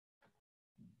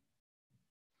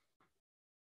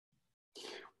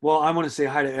Well, I want to say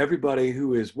hi to everybody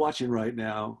who is watching right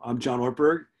now. I'm John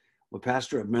Ortberg, I'm a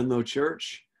pastor at Menlo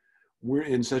Church. We're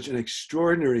in such an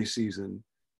extraordinary season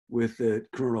with the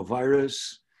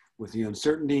coronavirus, with the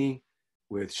uncertainty,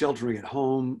 with sheltering at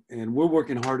home, and we're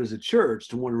working hard as a church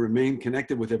to want to remain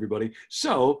connected with everybody.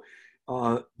 So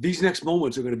these next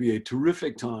moments are going to be a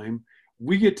terrific time.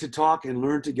 We get to talk and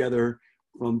learn together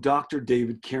from Dr.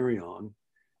 David Carreon,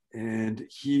 and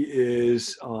he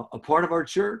is a part of our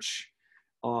church.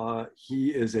 He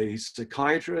is a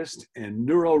psychiatrist and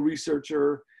neuro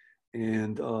researcher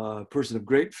and a person of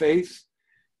great faith.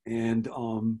 And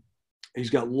he's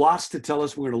got lots to tell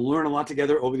us. We're going to learn a lot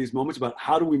together over these moments about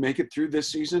how do we make it through this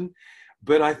season.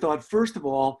 But I thought, first of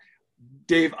all,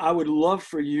 Dave, I would love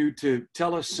for you to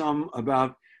tell us some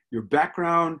about your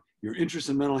background, your interest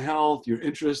in mental health, your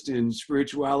interest in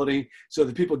spirituality, so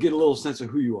that people get a little sense of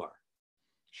who you are.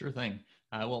 Sure thing.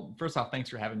 Well, first off,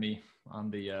 thanks for having me on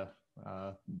the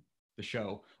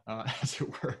show, as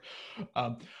it were.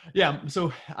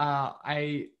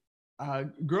 I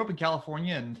grew up in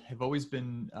California and have always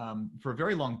been, for a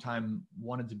very long time,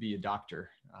 wanted to be a doctor.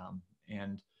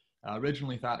 And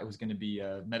originally thought I was going to be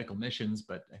medical missions,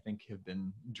 but I think have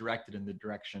been directed in the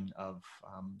direction of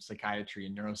psychiatry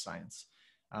and neuroscience.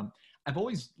 I've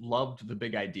always loved the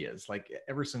big ideas. Like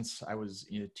ever since I was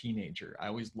a teenager, I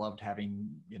always loved having,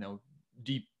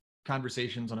 deep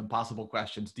conversations on impossible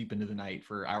questions deep into the night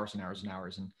for hours and hours and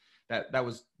hours. And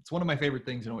it's one of my favorite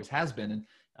things and always has been.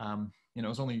 And, it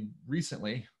was only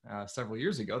recently, several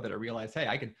years ago, that I realized, hey,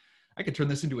 I could turn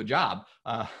this into a job,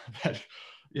 that,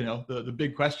 the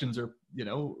big questions are,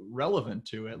 relevant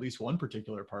to at least one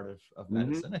particular part of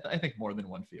medicine. I think more than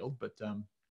one field, but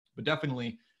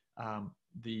definitely,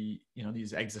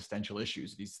 these existential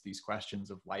issues, these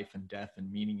questions of life and death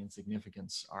and meaning and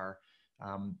significance are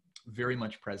very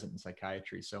much present in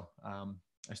psychiatry. So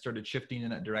I started shifting in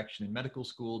that direction in medical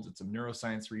school, did some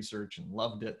neuroscience research and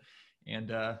loved it, and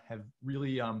have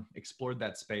really explored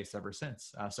that space ever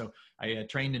since. So I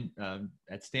trained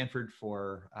at Stanford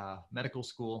for medical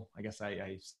school. I guess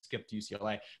I skipped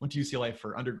UCLA, went to UCLA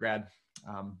for undergrad,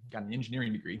 got an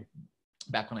engineering degree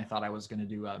back when I thought I was going to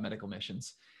do medical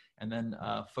missions, and then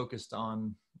focused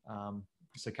on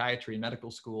psychiatry in medical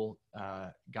school,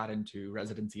 got into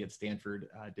residency at Stanford,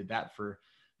 did that for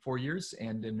 4 years,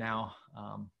 and am now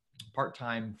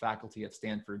part-time faculty at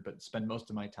Stanford, but spend most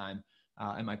of my time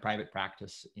in my private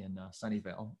practice in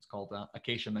Sunnyvale. It's called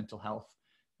Acacia Mental Health.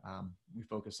 We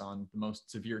focus on the most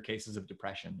severe cases of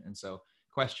depression, and so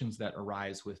questions that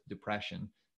arise with depression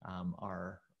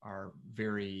are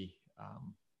very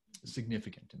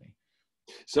significant to me.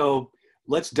 So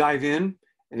let's dive in.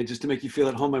 And just to make you feel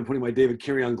at home, I'm putting my David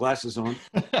Carreon glasses on.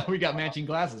 We got matching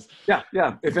glasses.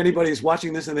 Yeah. If anybody's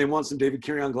watching this and they want some David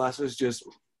Carreon glasses, just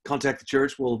contact the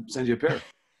church. We'll send you a pair.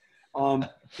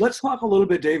 Let's talk a little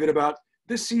bit, David, about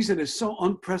this season is so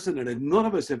unprecedented. None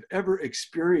of us have ever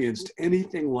experienced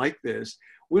anything like this.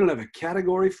 We don't have a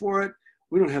category for it.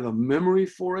 We don't have a memory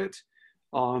for it.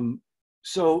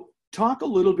 So talk a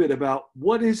little bit about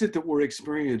what is it that we're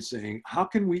experiencing? How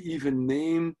can we even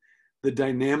name the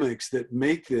dynamics that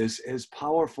make this as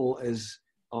powerful as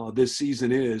this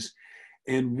season is?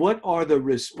 And what are the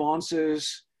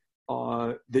responses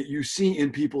that you see in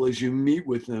people as you meet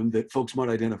with them that folks might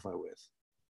identify with?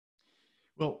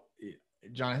 Well,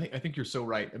 John, I think you're so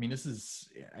right. I mean, this is,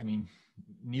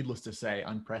 needless to say,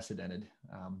 unprecedented.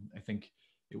 I think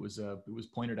it was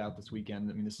pointed out this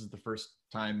weekend. I mean, this is the first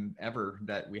time ever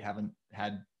that we haven't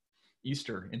had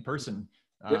Easter in person,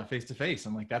 face to face.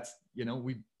 I'm like, that's,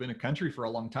 we've been a country for a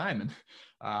long time,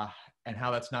 and how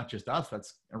that's not just us,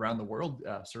 that's around the world.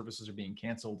 Services are being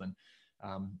canceled,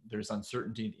 and there's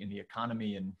uncertainty in the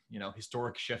economy, and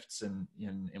historic shifts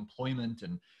in employment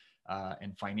and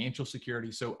financial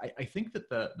security. So I think that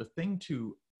the thing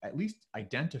to at least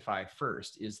identify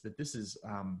first is that this is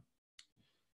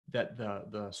that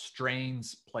the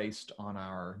strains placed on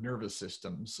our nervous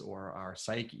systems or our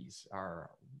psyches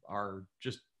are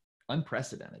just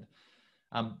unprecedented.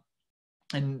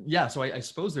 And yeah, so I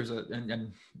suppose there's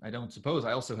and I don't suppose,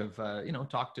 I also have,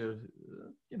 talked to,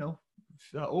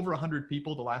 over 100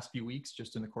 people the last few weeks,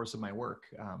 just in the course of my work,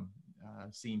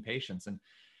 seeing patients. And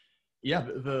yeah,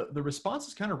 the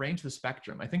responses kind of range the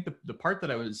spectrum. I think the part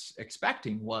that I was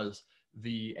expecting was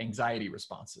the anxiety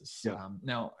responses. Yeah.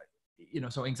 Now,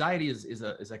 so anxiety is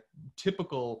a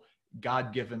typical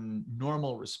God-given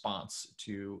normal response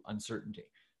to uncertainty.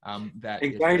 That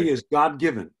anxiety is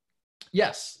God-given.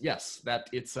 Yes. That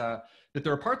it's that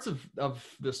there are parts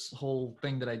of this whole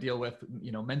thing that I deal with,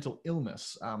 mental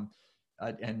illness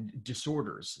and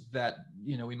disorders that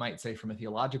we might say from a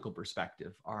theological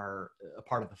perspective are a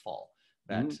part of the fall.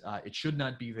 that it should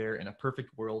not be there. In a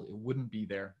perfect world, it wouldn't be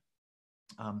there.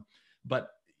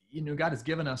 But, God has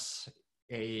given us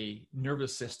a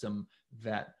nervous system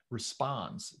that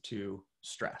responds to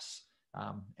stress.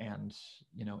 And,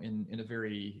 in a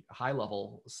very high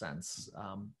level sense,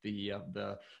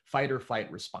 the fight or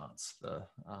flight response, the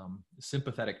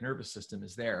sympathetic nervous system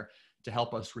is there to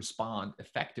help us respond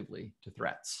effectively to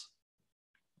threats.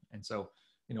 And so,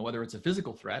 whether it's a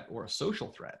physical threat or a social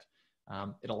threat,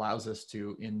 it allows us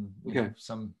to, in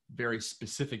some very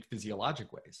specific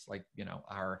physiologic ways, like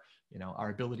our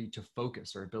ability to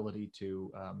focus, our ability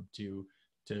to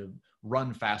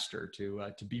run faster,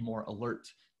 to be more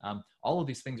alert. All of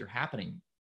these things are happening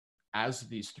as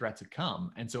these threats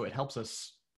come, and so it helps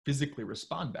us physically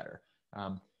respond better.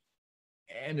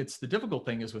 And it's the difficult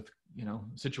thing is with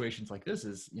situations like this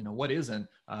is what is an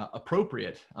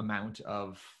appropriate amount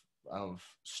of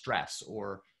stress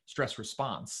or stress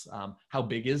response. How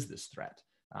big is this threat?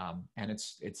 And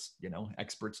it's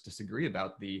experts disagree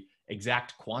about the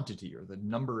exact quantity or the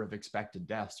number of expected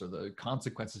deaths or the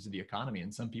consequences to the economy.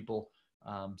 And some people's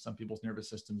nervous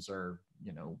systems are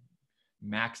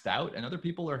maxed out, and other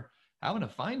people are having a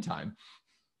fine time.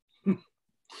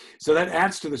 So that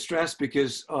adds to the stress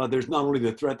because there's not only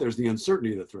the threat, there's the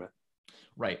uncertainty of the threat.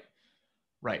 Right.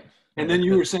 And then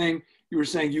you were saying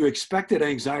you expected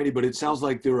anxiety, but it sounds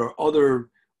like there are other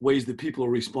ways that people are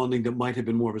responding that might have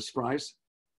been more of a surprise.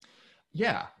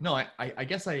 Yeah, no, I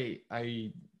guess I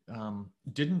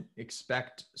didn't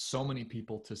expect so many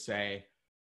people to say,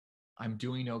 I'm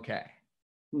doing okay.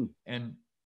 And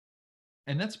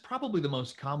that's probably the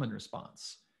most common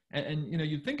response. And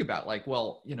you think about like,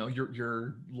 well,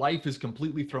 your life is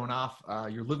completely thrown off.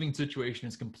 Your living situation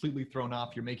is completely thrown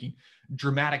off. You're making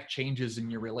dramatic changes in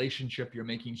your relationship. You're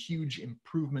making huge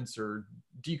improvements or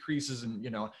decreases in,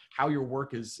 how your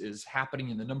work is happening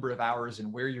in the number of hours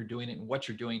and where you're doing it and what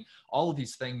you're doing, all of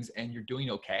these things, and you're doing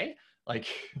okay. Like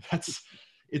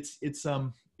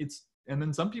and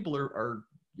then some people are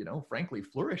frankly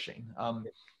flourishing,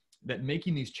 that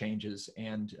making these changes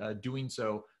and doing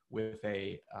so with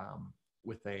a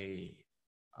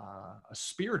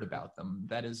spirit about them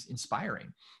that is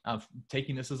inspiring,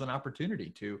 taking this as an opportunity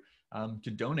to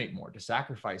donate more, to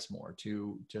sacrifice more,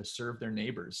 to serve their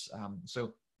neighbors.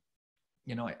 So,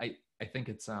 I think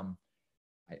it's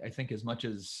I think as much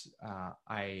as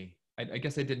I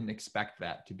guess I didn't expect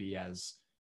that to be as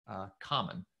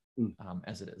common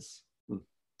as it is.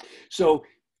 So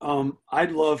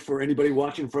I'd love for anybody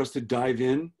watching for us to dive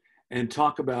in and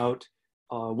talk about.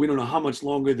 We don't know how much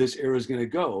longer this era is going to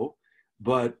go,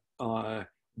 but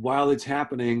while it's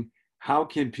happening, how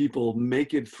can people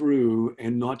make it through,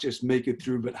 and not just make it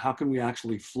through, but how can we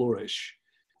actually flourish?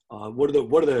 What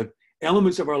are the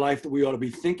elements of our life that we ought to be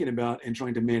thinking about and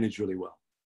trying to manage really well?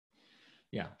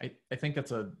 Yeah, I think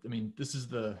this is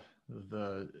the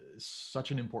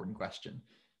such an important question.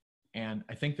 And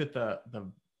I think that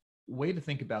the way to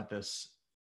think about this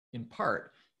in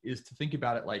part is to think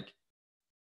about it like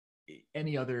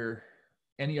any other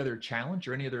challenge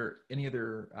or any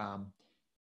other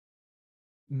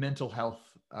mental health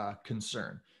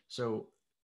concern. So,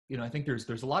 I think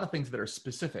there's a lot of things that are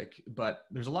specific, but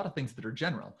there's a lot of things that are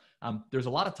general. There's a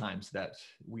lot of times that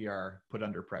we are put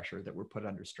under pressure, that we're put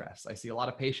under stress. I see a lot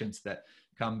of patients that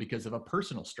come because of a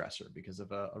personal stressor, because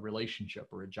of a relationship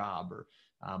or a job, or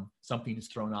something is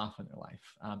thrown off in their life.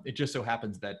 It just so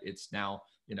happens that it's now,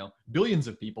 billions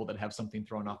of people that have something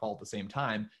thrown off all at the same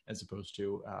time, as opposed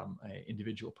to an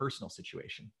individual personal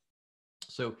situation.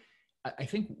 So I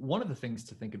think one of the things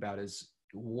to think about is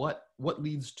what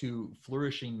leads to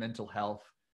flourishing mental health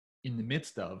in the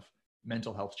midst of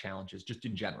mental health challenges, just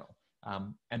in general.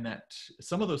 And that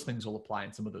some of those things will apply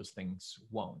and some of those things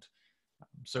won't.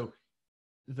 So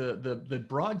the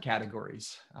broad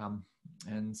categories,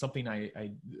 and something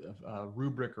a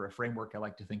rubric or a framework I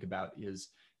like to think about is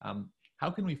how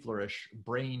can we flourish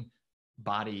brain,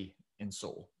 body, and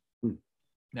soul?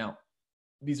 Now,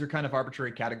 these are kind of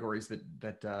arbitrary categories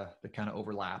that kind of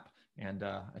overlap. And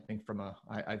I think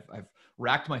I've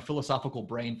racked my philosophical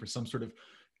brain for some sort of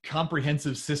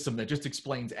comprehensive system that just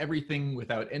explains everything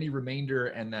without any remainder,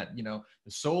 and that,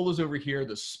 the soul is over here,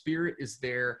 the spirit is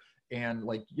there, and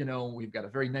we've got a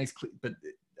very nice, but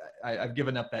I've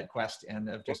given up that quest and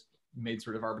I've just made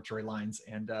sort of arbitrary lines.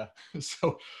 And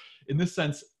so in this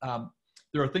sense,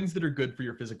 there are things that are good for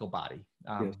your physical body,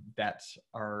 that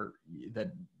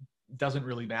doesn't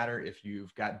really matter if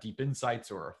you've got deep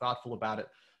insights or are thoughtful about it.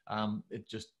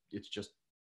 It's just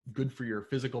good for your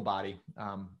physical body.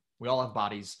 We all have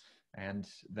bodies, and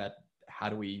that how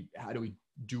do we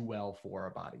do well for our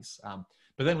bodies.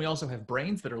 But then we also have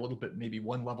brains that are a little bit, maybe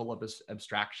one level of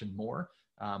abstraction more.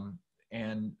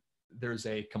 And there's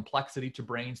a complexity to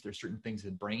brains. There's certain things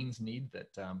that brains need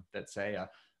that say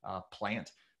a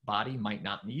plant body might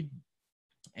not need.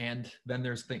 And then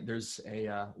there's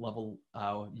a level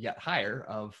yet higher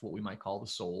of what we might call the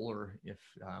soul, or if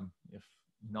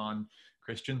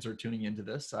non-Christians are tuning into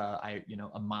this,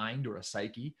 a mind or a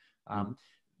psyche.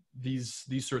 These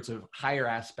sorts of higher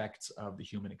aspects of the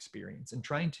human experience, and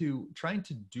trying to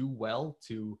do well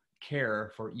to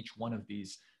care for each one of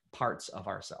these parts of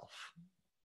ourself.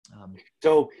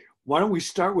 So why don't we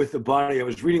start with the body? I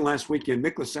was reading last weekend,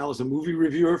 Mick LaSalle is a movie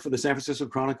reviewer for the San Francisco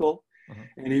Chronicle,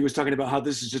 and he was talking about how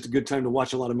this is just a good time to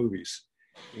watch a lot of movies.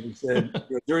 And he said,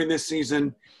 during this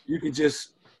season, you can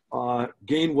just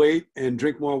gain weight and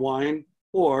drink more wine,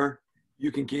 or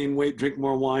you can gain weight, drink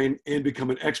more wine, and become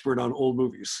an expert on old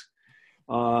movies.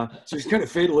 So he's kind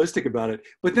of fatalistic about it.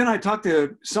 But then I talked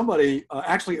to somebody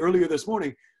actually earlier this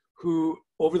morning who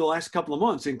over the last couple of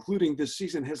months, including this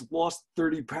season, has lost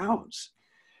 30 pounds.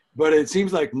 But it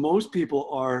seems like most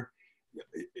people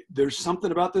there's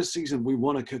something about this season. We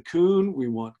want a cocoon, we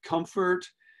want comfort.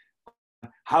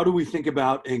 How do we think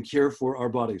about and care for our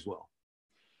bodies well?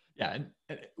 Yeah,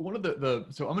 and one of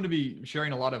so I'm going to be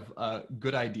sharing a lot of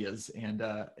good ideas, and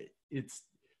it's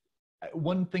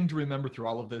one thing to remember through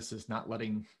all of this is not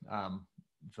letting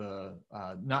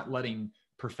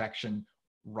perfection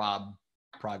rob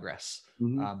progress.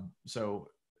 So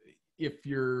if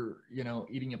you're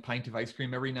eating a pint of ice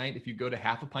cream every night, if you go to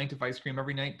half a pint of ice cream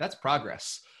every night, that's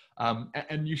progress,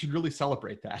 and you should really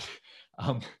celebrate that.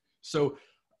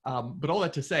 But all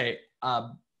that to say,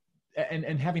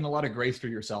 and having a lot of grace for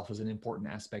yourself is an important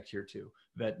aspect here too.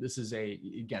 That this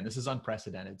is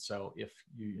unprecedented. So if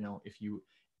you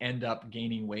end up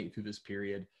gaining weight through this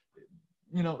period,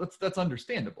 that's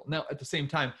understandable. Now, at the same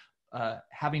time,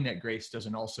 having that grace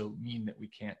doesn't also mean that we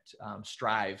can't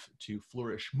strive to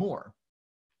flourish more.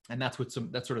 And that's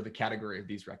sort of the category of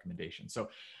these recommendations. So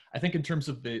I think in terms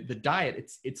of the diet,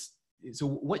 so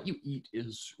what you eat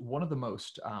is one of the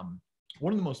most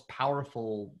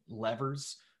powerful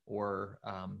levers or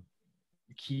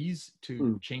keys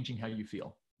to changing how you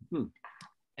feel.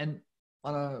 And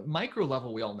on a micro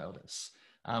level, we all know this.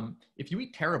 If you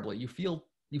eat terribly, you feel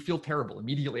terrible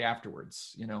immediately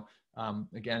afterwards.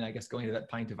 Again, I guess going to that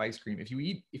pint of ice cream, if you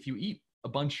eat a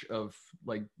bunch of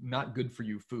like not good for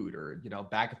you food, or a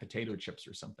bag of potato chips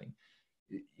or something,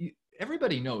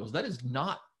 everybody knows that is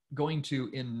not going to,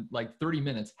 in like 30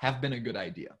 minutes, have been a good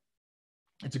idea.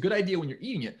 It's a good idea when you're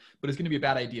eating it, but it's going to be a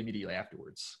bad idea immediately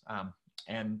afterwards.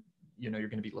 And you're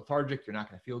going to be lethargic. You're not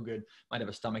going to feel good. Might have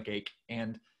a stomach ache.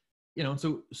 And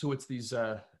so it's these.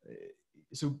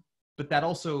 But that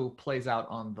also plays out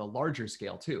on the larger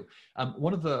scale too.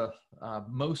 One of the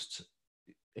most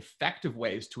effective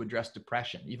ways to address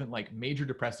depression, even like major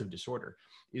depressive disorder,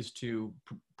 is to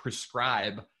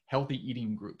prescribe healthy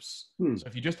eating groups. So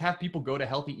if you just have people go to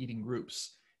healthy eating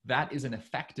groups, that is an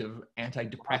effective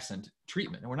antidepressant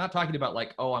treatment. And we're not talking about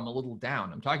like, oh, I'm a little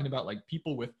down. I'm talking about like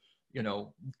people with,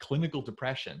 clinical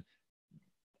depression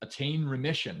attain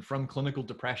remission from clinical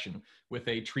depression with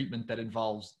a treatment that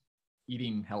involves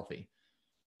eating healthy.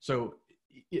 So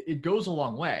it goes a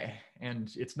long way,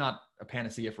 and it's not a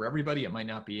panacea for everybody. It might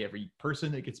not be every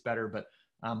person that gets better,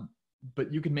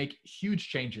 but you can make huge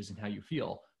changes in how you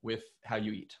feel with how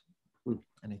you eat.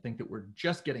 And I think that we're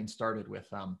just getting started with,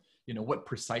 what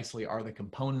precisely are the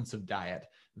components of diet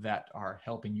that are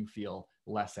helping you feel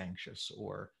less anxious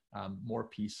or more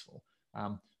peaceful.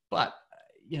 But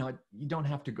you don't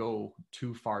have to go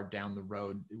too far down the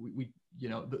road.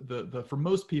 For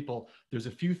most people, there's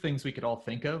a few things we could all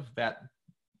think of that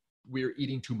we're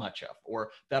eating too much of,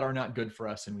 or that are not good for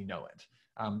us, and we know it.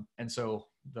 And so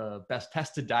the best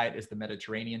tested diet is the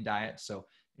Mediterranean diet. So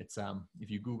it's if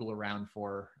you Google around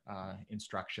for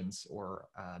instructions or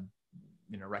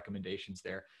recommendations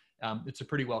there, it's a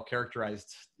pretty well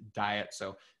characterized diet.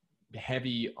 So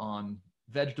heavy on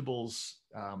vegetables,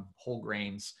 whole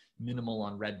grains, minimal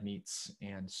on red meats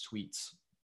and sweets,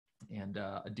 and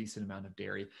a decent amount of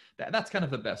dairy. That's kind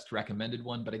of the best recommended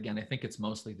one. But again, I think it's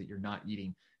mostly that you're not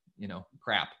eating,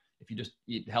 crap. If you just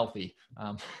eat healthy,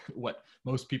 what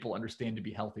most people understand to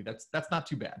be healthy, that's not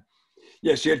too bad.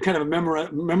 Yes, you had kind of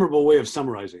a memorable way of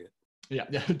summarizing it. Yeah,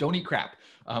 don't eat crap.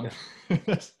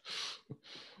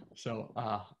 So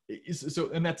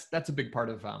and that's a big part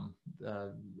of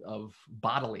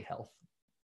bodily health,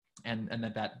 and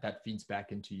that feeds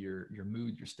back into your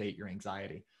mood, your state, your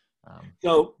anxiety.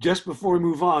 So just before we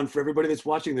move on, for everybody that's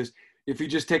watching this, if you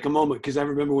just take a moment, because I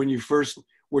remember when you first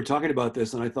were talking about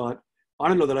this, and I thought, I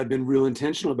don't know that I've been real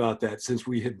intentional about that since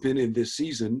we had been in this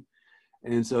season.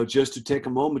 And so just to take a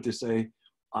moment to say,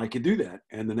 I could do that.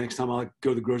 And the next time I go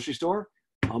to the grocery store,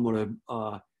 I'm going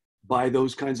to buy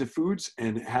those kinds of foods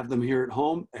and have them here at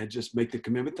home and just make the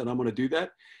commitment that I'm going to do that.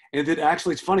 And that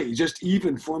actually, it's funny, just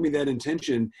even forming that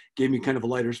intention gave me kind of a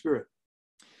lighter spirit.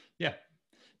 Yeah,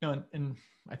 no, and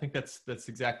I think that's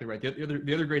exactly right.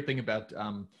 The other great thing about,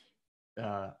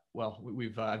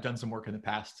 I've done some work in the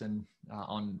past and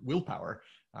on willpower.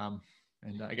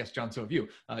 And I guess, John, so have you.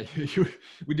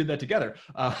 We did that together,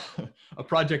 a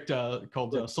project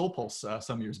called Soul Pulse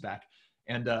some years back.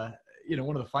 And,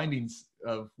 one of the findings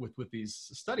with these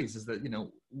studies is that,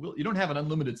 you don't have an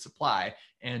unlimited supply,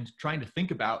 and trying to think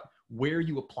about where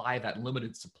you apply that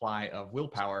limited supply of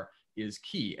willpower is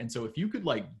key. And so if you could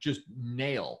just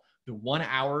nail the 1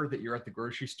 hour that you're at the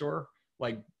grocery store,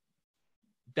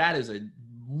 that is a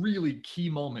really key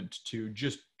moment to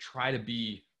just try to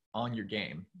be on your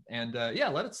game. And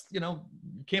you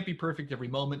can't be perfect every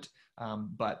moment,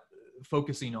 but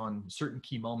focusing on certain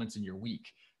key moments in your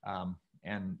week,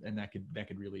 and that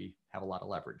could really have a lot of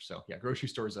leverage. So yeah, grocery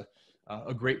store is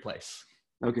a great place.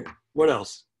 Okay, what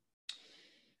else?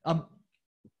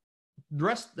 The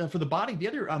rest for the body. The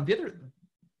other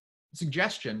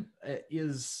suggestion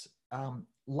is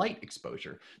light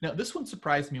exposure. Now, this one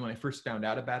surprised me when I first found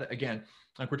out about it. Again,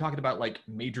 we're talking about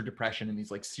major depression and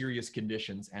these serious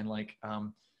conditions, and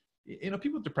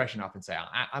people with depression often say,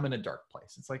 I'm in a dark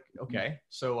place. It's okay,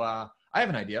 so I have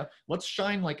an idea. Let's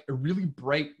shine a really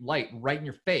bright light right in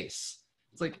your face.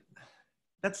 It's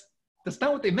that's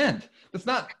not what they meant. That's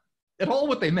not at all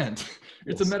what they meant.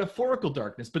 It's a metaphorical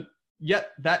darkness, but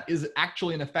yet that is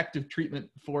actually an effective treatment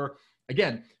for,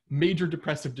 again, major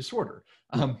depressive disorder.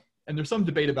 And there's some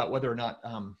debate about whether or not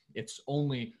it's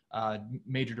only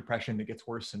major depression that gets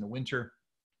worse in the winter,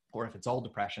 or if it's all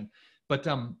depression. But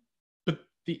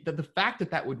the fact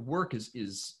that would work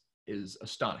is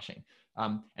astonishing.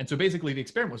 And so basically the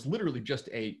experiment was literally just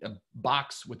a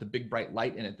box with a big bright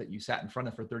light in it that you sat in front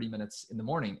of for 30 minutes in the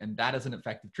morning. And that is an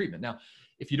effective treatment. Now,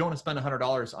 if you don't want to spend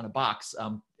 $100 on a box,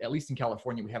 at least in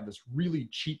California, we have this really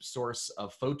cheap source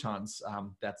of photons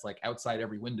that's outside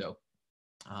every window.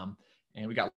 And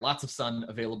we got lots of sun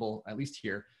available, at least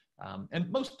here. And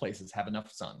most places have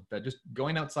enough sun that just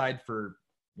going outside for,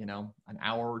 an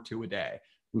hour or two a day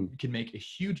can make a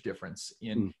huge difference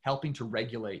in helping to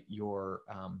regulate your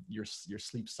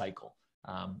sleep cycle,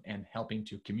 and helping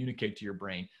to communicate to your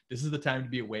brain, this is the time to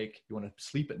be awake. You want to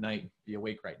sleep at night, be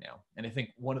awake right now. And I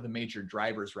think one of the major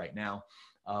drivers right now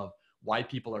of why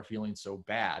people are feeling so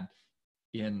bad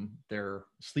in their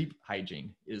sleep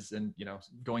hygiene is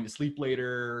going to sleep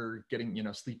later, getting,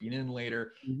 sleeping in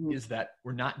later, is that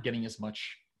we're not getting as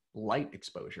much light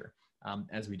exposure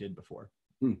as we did before.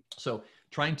 So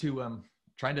trying to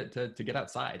get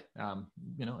outside,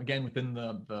 again, within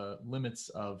the limits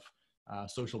of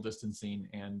social distancing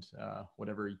and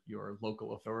whatever your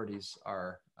local authorities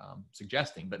are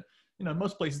suggesting. But, in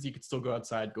most places you could still go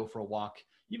outside, go for a walk,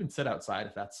 even sit outside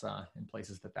if that's in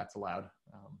places that's allowed,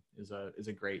 is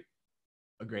a great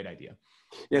idea.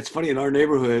 Yeah, it's funny, in our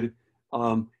neighborhood,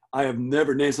 I have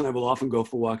never, Nancy and I will often go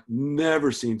for a walk,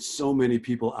 never seen so many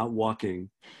people out walking.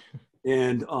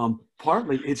 And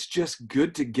partly it's just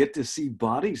good to get to see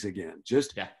bodies again,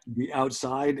 just be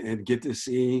outside and get to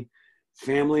see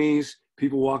families,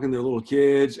 people walking their little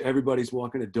kids, everybody's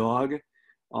walking a dog.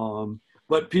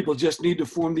 But people just need to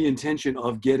form the intention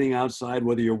of getting outside,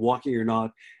 whether you're walking or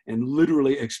not, and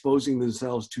literally exposing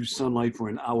themselves to sunlight for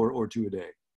an hour or two a day.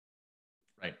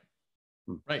 Right.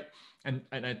 Right. And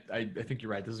I think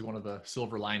you're right. This is one of the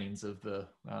silver linings of the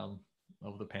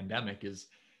pandemic is,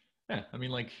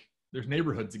 there's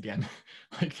neighborhoods again.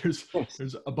 There's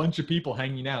a bunch of people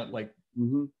hanging out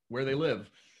where they live,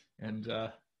 and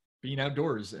being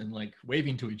outdoors and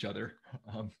waving to each other.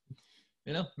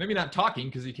 Maybe not talking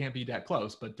because you can't be that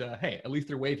close, but hey, at least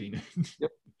they're waving.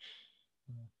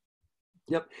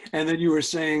 Yep. And then you were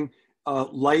saying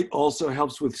light also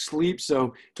helps with sleep.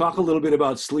 So talk a little bit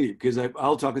about sleep, because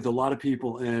I'll talk with a lot of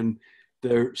people and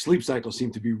their sleep cycles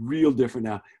seem to be real different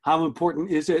now. How important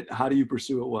is it? How do you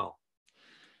pursue it well?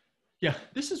 Yeah,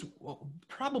 this is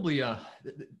probably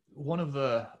one of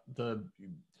the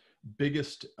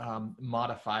biggest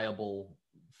modifiable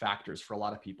factors for a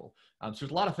lot of people. So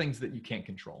there's a lot of things that you can't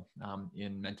control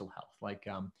in mental health, like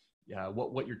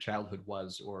what your childhood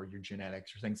was, or your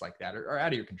genetics, or things like that are out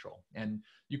of your control. And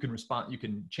you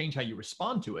can change how you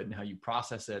respond to it and how you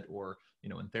process it, or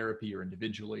in therapy or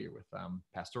individually or with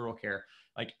pastoral care,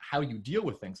 how you deal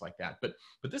with things like that. But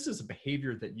this is a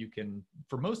behavior that you can,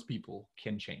 for most people,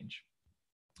 can change.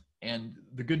 And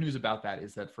the good news about that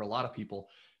is that for a lot of people,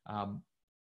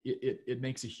 it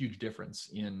makes a huge difference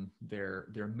in their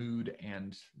mood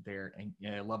and their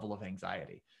level of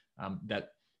anxiety. That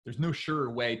there's no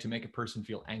surer way to make a person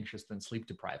feel anxious than sleep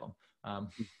deprive them,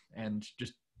 and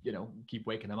just keep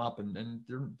waking them up, and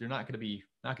they're not going to be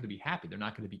happy. They're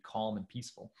not going to be calm and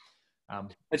peaceful.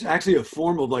 It's actually a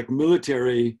form of like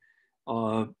military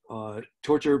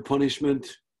torture, punishment,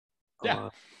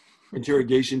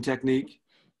 interrogation technique.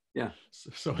 Yeah.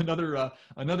 So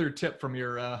another tip from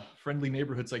your friendly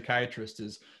neighborhood psychiatrist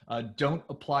is don't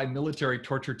apply military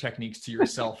torture techniques to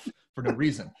yourself for no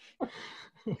reason.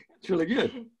 It's really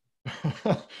good.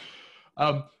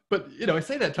 But I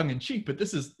say that tongue in cheek, but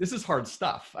this is hard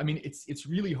stuff. I mean, it's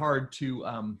really hard to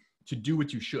do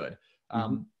what you should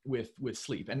with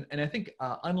sleep, and I think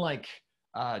unlike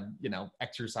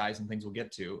exercise and things we'll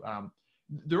get to.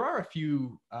 There are a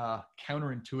few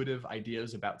counterintuitive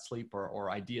ideas about sleep,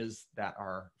 or ideas that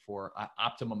are for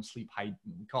optimum sleep hygiene.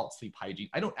 We call it sleep hygiene.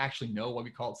 I don't actually know why we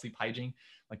call it sleep hygiene.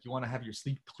 Like, you want to have your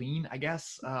sleep clean, I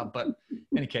guess. But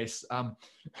in any case,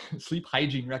 sleep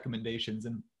hygiene recommendations.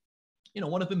 And,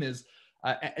 one of them is,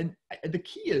 and the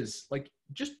key is like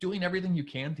just doing everything you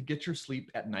can to get your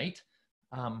sleep at night,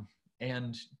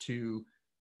 and to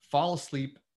fall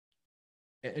asleep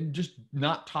and just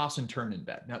not toss and turn in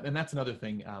bed. Now, and that's another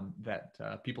thing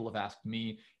that people have asked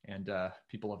me, and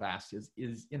people have asked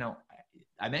is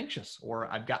I'm anxious,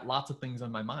 or I've got lots of things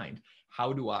on my mind.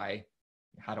 How do I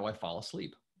fall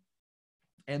asleep?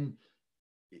 And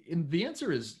the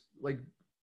answer is, like,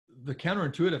 the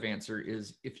counterintuitive answer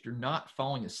is, if you're not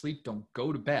falling asleep, don't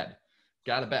go to bed.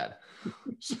 Get out of bed.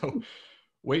 So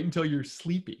wait until you're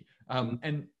sleepy.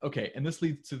 And this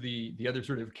leads to the other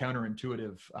sort of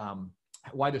counterintuitive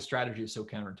why the strategy is so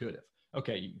counterintuitive.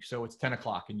 Okay, so it's 10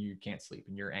 o'clock and you can't sleep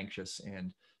and you're anxious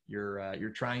and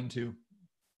you're trying to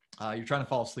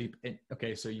fall asleep. And,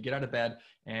 okay, so you get out of bed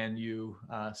and you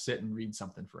sit and read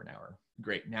something for an hour.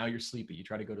 Great, now you're sleepy. You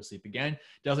try to go to sleep again.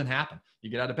 Doesn't happen. You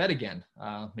get out of bed again.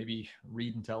 Maybe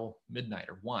read until midnight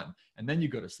or 1, and then you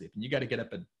go to sleep. And you got to get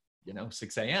up at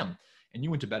 6 a.m. and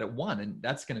you went to bed at 1, and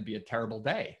that's going to be a terrible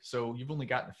day. So you've only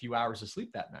gotten a few hours of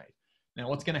sleep that night. Now,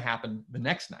 what's going to happen the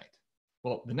next night?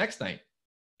 Well, the next night,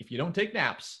 if you don't take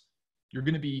naps, you're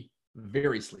going to be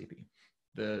very sleepy.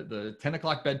 The 10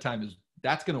 o'clock bedtime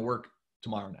that's going to work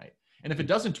tomorrow night. And if it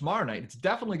doesn't tomorrow night, it's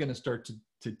definitely going to start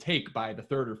to take by the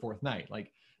 3rd or 4th night.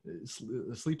 Like,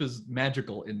 sleep is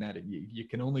magical in that you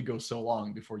can only go so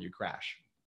long before you crash.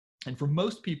 And for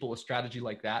most people, a strategy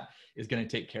like that is going to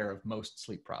take care of most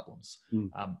sleep problems.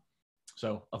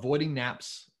 So avoiding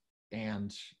naps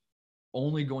and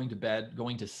only going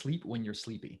to sleep when you're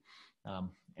sleepy.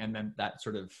 And then that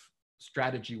sort of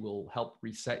strategy will help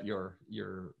reset your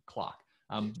clock.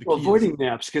 Avoiding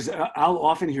naps, because I'll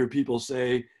often hear people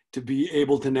say to be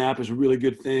able to nap is a really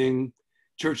good thing.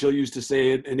 Churchill used to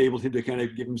say it enabled him to kind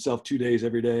of give himself 2 days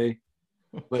every day.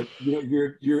 But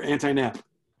you're anti-nap.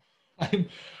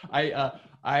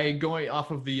 I going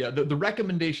off of the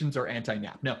recommendations are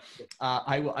anti-nap. Now,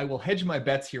 I will hedge my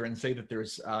bets here and say that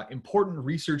there's important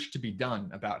research to be done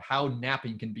about how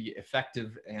napping can be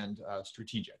effective and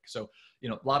strategic. So,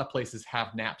 a lot of places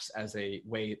have naps as a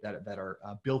way that are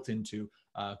built into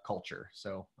culture.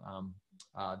 So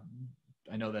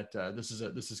I know that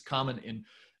this is common in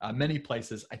many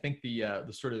places. I think the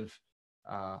sort of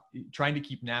trying to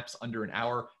keep naps under an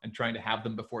hour and trying to have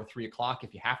them before 3 o'clock,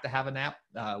 if you have to have a nap,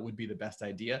 would be the best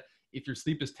idea. If your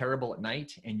sleep is terrible at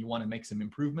night and you want to make some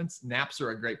improvements, naps are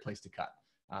a great place to cut.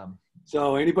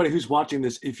 So anybody who's watching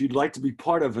this, if you'd like to be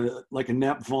part of a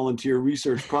nap volunteer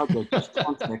research project, just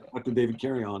contact Dr. David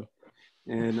Carreon,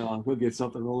 and he'll get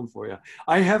something rolling for you.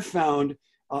 I have found,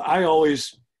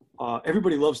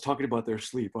 everybody loves talking about their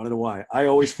sleep. I don't know why. I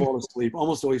always fall asleep,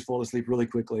 almost always fall asleep really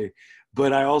quickly,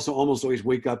 but I also almost always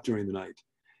wake up during the night.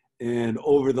 And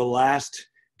over the last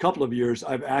couple of years,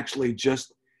 I've actually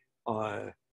just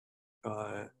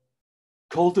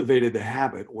cultivated the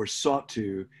habit, or sought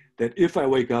to, that if I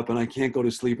wake up and I can't go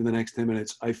to sleep in the next 10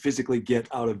 minutes, I physically get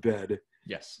out of bed,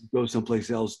 yes, go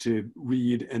someplace else to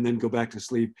read, and then go back to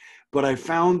sleep. But I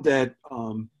found that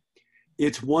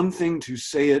it's one thing to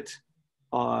say it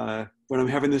when I'm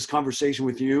having this conversation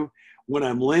with you. When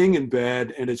I'm laying in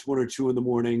bed and it's 1 or 2 in the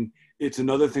morning, it's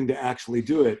another thing to actually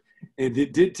do it. And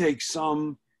it did take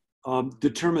some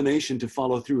determination to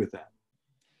follow through with that.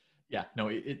 Yeah,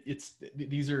 no,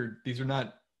 these are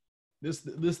not,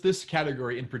 this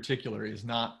category in particular is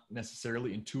not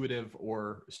necessarily intuitive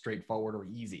or straightforward or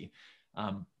easy.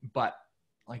 But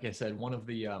like I said, one of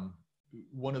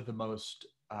the most,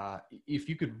 if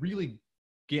you could really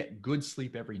get good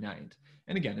sleep every night.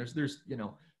 And again, there's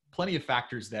plenty of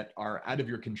factors that are out of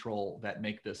your control that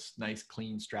make this nice,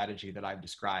 clean strategy that I've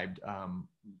described,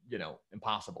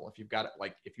 impossible. If you've got it,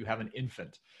 like if you have an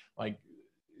infant, like,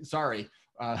 sorry,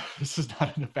 this is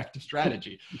not an effective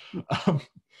strategy.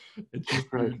 It's just,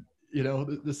 Right.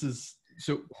 this is,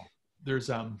 so there's,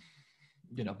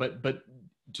 but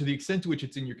to the extent to which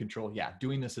it's in your control, yeah,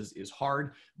 doing this is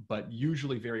hard, but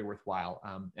usually very worthwhile.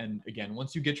 And again,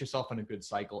 once you get yourself in a good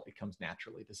cycle, it comes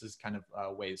naturally. This is kind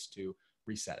of ways to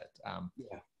reset it.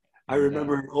 Yeah. I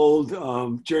remember an old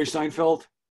Jerry Seinfeld.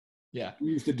 Yeah. He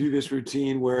used to do this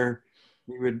routine where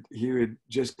he would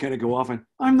just kind of go off and,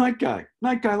 I'm night guy.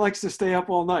 Night guy likes to stay up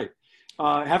all night.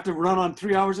 Have to run on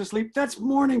 3 hours of sleep. That's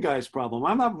morning guy's problem.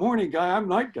 I'm not morning guy. I'm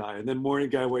night guy. And then morning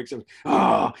guy wakes up.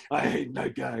 Oh, I hate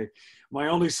night guy. My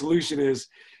only solution is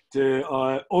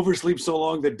to oversleep so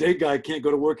long that day guy can't go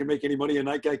to work and make any money, and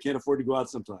night guy can't afford to go out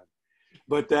sometime.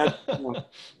 But that,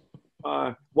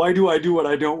 why do I do what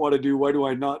I don't want to do? Why do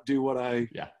I not do what I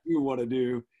do want to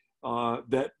do?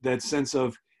 That sense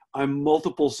of I'm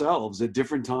multiple selves at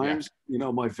different times.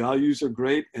 My values are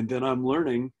great, and then I'm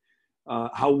learning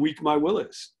how weak my will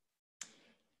is.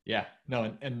 Yeah,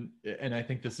 no, and I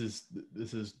think this is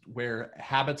where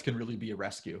habits can really be a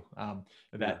rescue.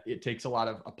 That it takes a lot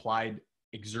of applied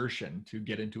exertion to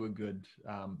get into a good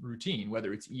routine,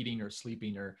 whether it's eating or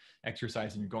sleeping or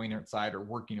exercising or going outside or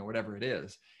working or whatever it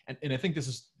is. And I think this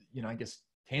is, I guess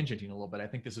tangenting a little bit, I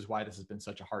think this is why this has been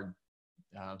such a hard,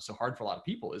 so hard for a lot of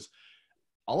people, is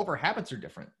all of our habits are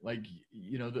different. Like,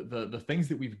 the things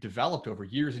that we've developed over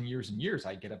years and years and years.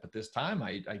 I get up at this time,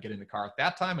 I get in the car at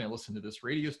that time, I listen to this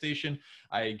radio station,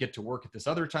 I get to work at this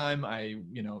other time, I,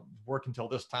 work until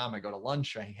this time, I go to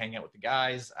lunch, I hang out with the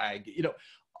guys,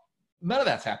 none of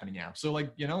that's happening now. So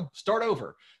like, start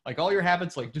over. Like all your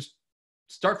habits, like just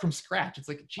start from scratch. It's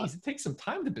like, geez, it takes some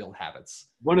time to build habits.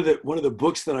 One of the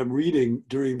books that I'm reading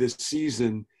during this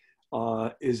season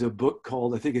is a book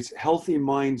called, I think it's Healthy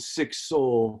Mind, Sick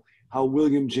Soul, How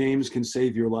William James Can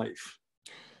Save Your Life.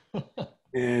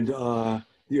 And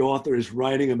the author is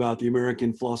writing about the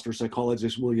American philosopher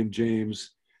psychologist, William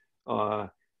James,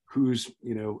 whose,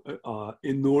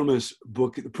 enormous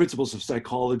book, The Principles of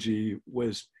Psychology,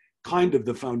 was kind of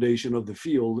the foundation of the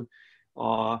field.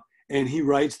 And he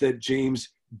writes that James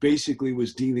basically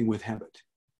was dealing with habit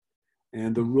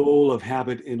and the role of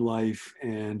habit in life,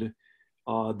 and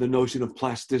the notion of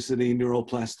plasticity,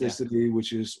 neuroplasticity,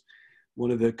 which is one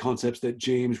of the concepts that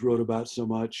James wrote about so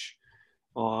much,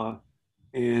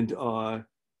 and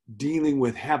dealing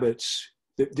with habits.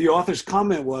 The author's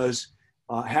comment was,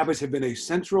 habits have been a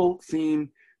central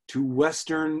theme to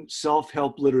Western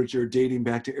self-help literature dating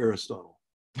back to Aristotle.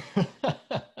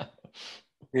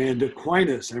 And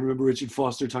Aquinas, I remember Richard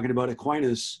Foster talking about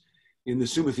Aquinas in the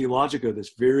Summa Theologica,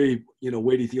 this very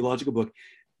weighty theological book,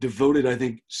 devoted, I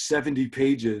think, 70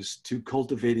 pages to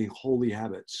cultivating holy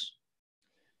habits.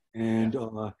 And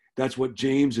that's what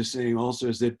James is saying also,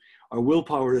 is that our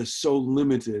willpower is so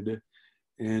limited,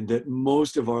 and that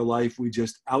most of our life we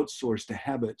just outsource to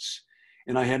habits.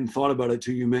 And I hadn't thought about it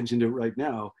till you mentioned it right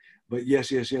now. But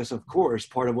yes, of course,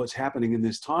 part of what's happening in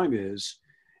this time is,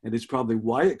 and it's probably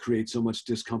why it creates so much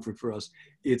discomfort for us,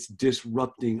 it's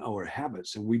disrupting our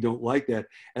habits. And we don't like that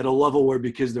at a level where,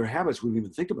 because they're habits, we don't even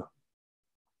think about.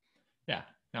 Yeah,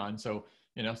 no, and so,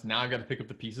 so now I've got to pick up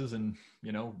the pieces and,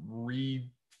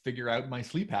 figure out my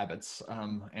sleep habits.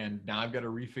 And now I've got to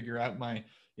refigure out my,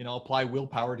 apply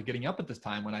willpower to getting up at this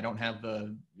time when I don't have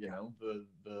the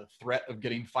threat of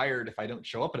getting fired if I don't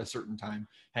show up at a certain time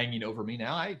hanging over me.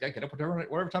 Now I get up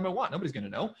whatever time I want. Nobody's going to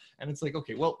know. And it's like,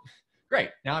 okay, well, great.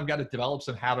 Now I've got to develop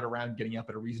some habit around getting up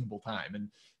at a reasonable time. And,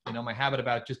 my habit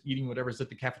about just eating whatever's at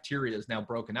the cafeteria is now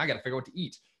broken. Now I got to figure out what to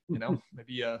eat.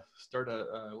 Maybe start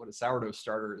a sourdough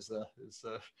starter is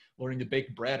learning to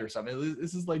bake bread or something.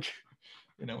 This is like,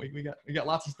 we got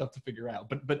lots of stuff to figure out.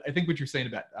 But I think what you're saying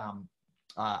about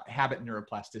habit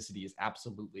neuroplasticity is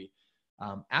absolutely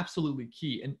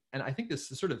key. And I think this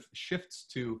sort of shifts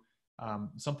to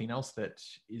something else that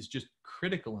is just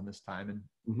critical in this time.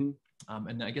 And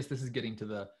and I guess this is getting to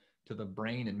the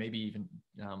brain and maybe even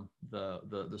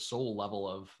the soul level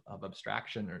of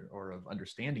abstraction or of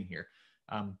understanding here.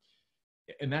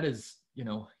 And that is,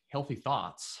 healthy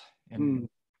thoughts. And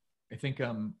I think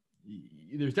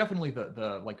there's definitely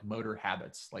the like motor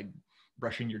habits, like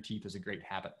brushing your teeth is a great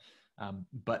habit.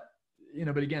 But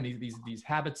again, these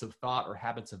habits of thought or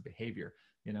habits of behavior,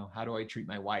 how do I treat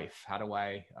my wife? How do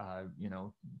I,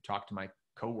 talk to my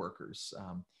coworkers?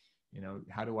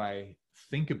 How do I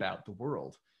think about the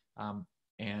world?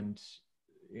 And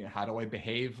how do I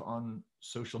behave on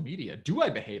social media? Do I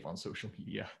behave on social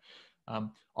media?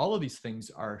 All of these things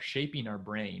are shaping our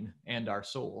brain and our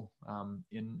soul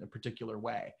in a particular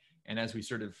way. And as we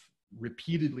sort of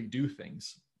repeatedly do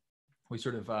things, we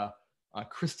sort of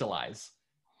crystallize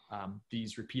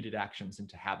these repeated actions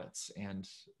into habits, and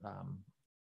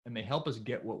they help us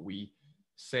get what we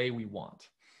say we want.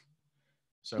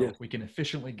 So Yes. we can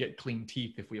efficiently get clean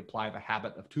teeth if we apply the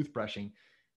habit of toothbrushing.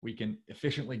 We can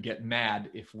efficiently get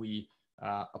mad if we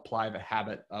apply the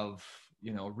habit of,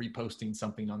 reposting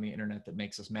something on the internet that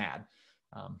makes us mad.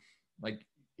 Like,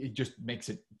 it just makes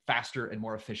it faster and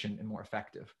more efficient and more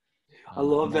effective. I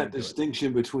love that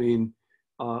distinction between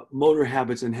motor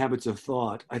habits and habits of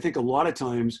thought. I think a lot of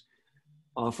times,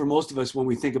 for most of us, when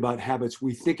we think about habits,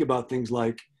 we think about things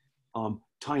like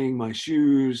tying my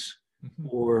shoes,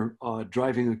 or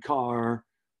driving a car,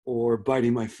 or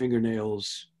biting my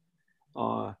fingernails,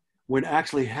 when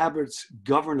actually habits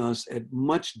govern us at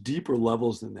much deeper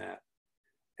levels than that.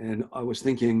 And I was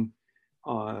thinking,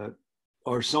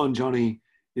 our son Johnny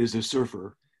is a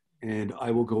surfer, and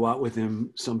I will go out with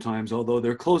him sometimes, although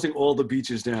they're closing all the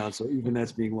beaches down, so even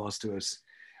that's being lost to us.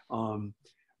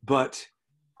 But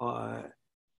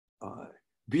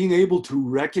being able to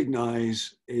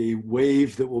recognize a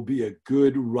wave that will be a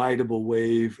good rideable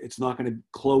wave, it's not going to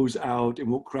close out, it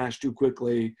won't crash too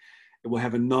quickly, it will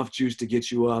have enough juice to get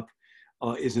you up,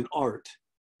 is an art.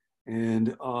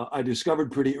 And I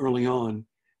discovered pretty early on,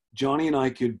 Johnny and I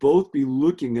could both be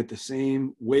looking at the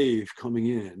same wave coming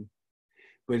in,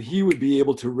 but he would be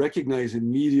able to recognize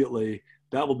immediately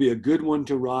that will be a good one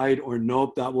to ride, or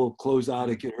nope, that will close out,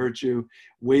 it can hurt you,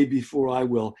 way before I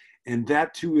will. And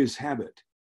that too is habit.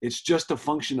 It's just a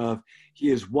function of he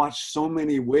has watched so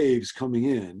many waves coming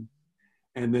in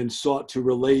and then sought to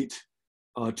relate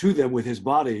to them with his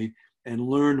body, and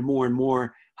learned more and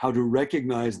more how to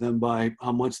recognize them by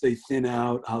how much they thin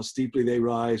out, how steeply they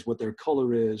rise, what their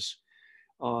color is.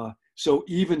 So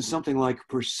even something like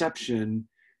perception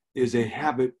is a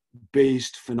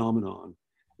habit-based phenomenon.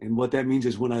 And what that means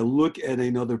is when I look at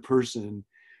another person,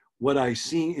 what I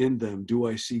see in them, do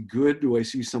I see good? Do I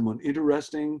see someone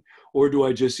interesting? Or do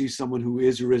I just see someone who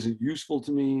is or isn't useful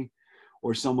to me?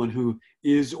 Or someone who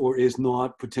is or is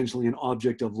not potentially an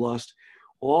object of lust?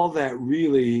 All that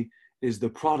really is the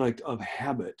product of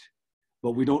habit,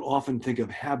 but we don't often think of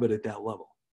habit at that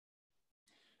level.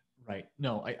 Right.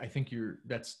 No, I think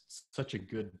that's such a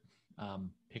good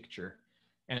picture.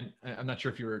 And I'm not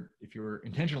sure if you were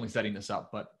intentionally setting this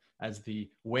up, but as the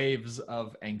waves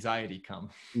of anxiety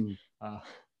come,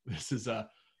 this is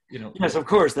Yes, of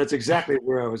course, that's exactly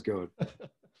where I was going.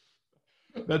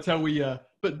 That's how we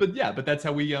but that's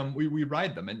how we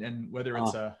ride them, and whether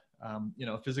it's a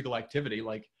physical activity,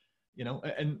 like,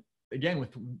 and again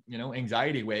with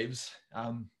anxiety waves,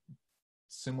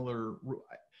 similar.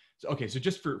 Okay, so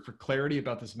just for clarity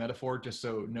about this metaphor, just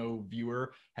so no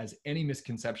viewer has any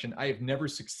misconception, I have never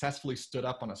successfully stood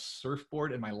up on a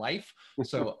surfboard in my life,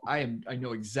 so I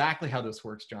know exactly how this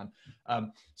works, John.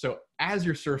 So as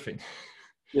you're surfing,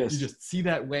 yes, you just see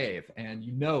that wave, and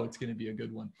it's going to be a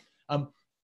good one.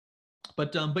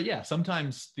 But yeah,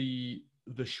 sometimes the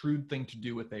shrewd thing to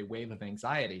do with a wave of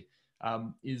anxiety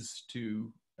is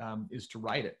to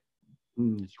ride it,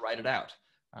 to ride it out,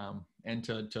 and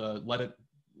to let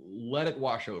it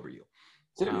wash over you.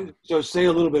 So say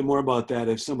a little bit more about that.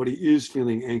 If somebody is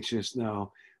feeling anxious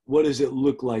now, what does it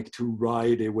look like to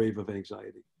ride a wave of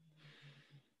anxiety?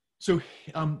 So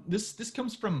this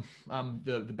comes from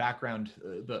the background.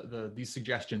 These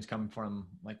suggestions come from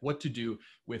like what to do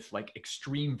with like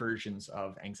extreme versions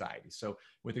of anxiety. So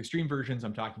with extreme versions,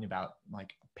 I'm talking about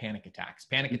like panic attacks.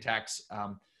 Panic attacks.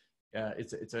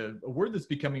 It's a word that's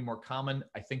becoming more common.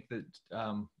 I think that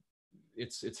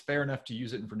it's fair enough to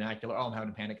use it in vernacular. Oh, I'm having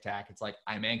a panic attack. It's like,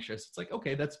 I'm anxious. It's like,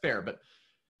 okay, that's fair. But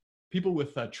people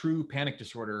with a true panic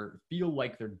disorder feel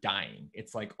like they're dying.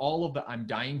 It's like all of the I'm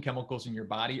dying chemicals in your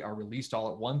body are released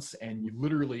all at once. And you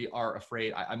literally are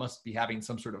afraid, I must be having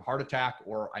some sort of heart attack,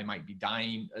 or I might be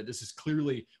dying. This is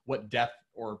clearly what death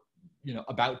or,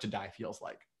 about to die feels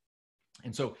like.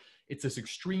 And so it's this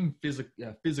extreme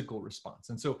physical response.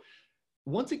 And so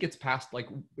once it gets past, like,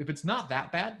 if it's not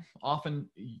that bad, often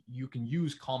you can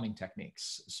use calming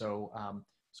techniques. So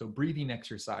breathing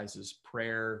exercises,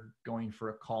 prayer, going for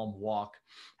a calm walk,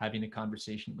 having a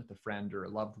conversation with a friend or a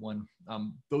loved one.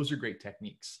 Those are great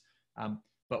techniques.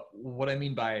 But what I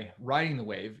mean by riding the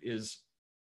wave is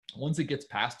once it gets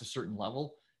past a certain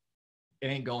level, it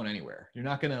ain't going anywhere. You're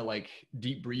not going to like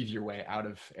deep breathe your way out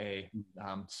of a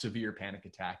severe panic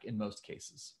attack in most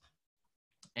cases.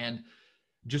 And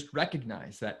just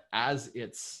recognize that as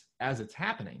it's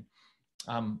happening,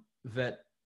 that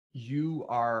you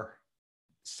are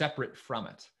separate from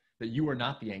it, that you are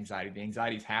not the anxiety. The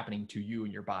anxiety is happening to you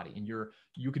and your body, and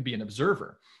you can be an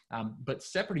observer. But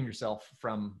separating yourself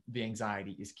from the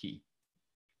anxiety is key.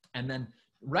 And then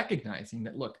recognizing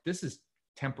that, look, this is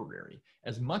temporary.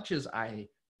 As much as I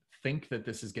think that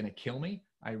this is going to kill me,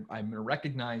 I'm going to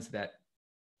recognize that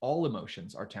all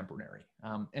emotions are temporary.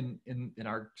 And in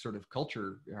our sort of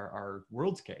culture, our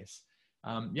world's case,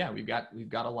 we've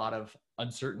got a lot of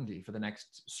uncertainty for the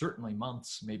next certainly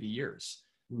months, maybe years.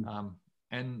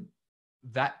 And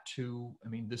that too, I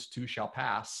mean, this too shall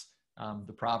pass.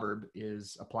 The proverb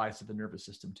applies to the nervous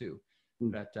system too,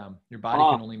 that your body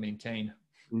can only maintain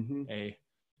a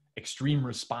extreme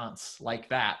response like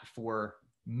that for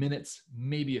minutes,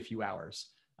 maybe a few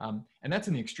hours. And that's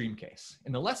in the extreme case.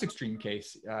 In the less extreme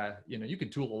case, you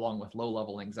could tool along with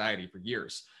low-level anxiety for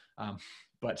years.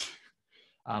 But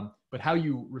how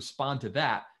you respond to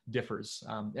that differs.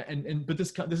 But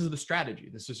this is the strategy.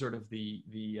 This is sort of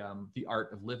the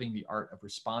art of living, the art of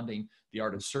responding, the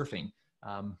art of surfing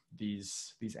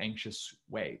these anxious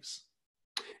waves.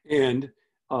 And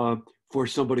for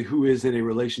somebody who is in a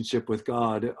relationship with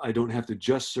God, I don't have to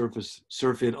just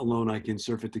surf it alone. I can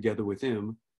surf it together with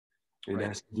Him, and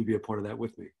ask Him to be a part of that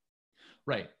with me.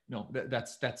 Right. No,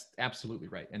 that's absolutely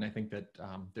right. And I think that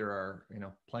there are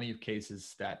plenty of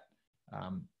cases that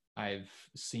I've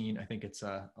seen. I think it's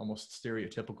almost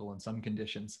stereotypical in some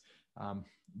conditions,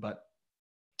 but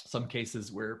some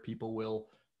cases where people will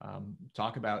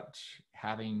talk about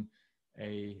having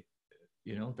I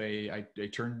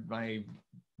turned my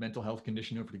mental health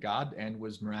condition over to God and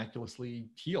was miraculously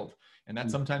healed. And that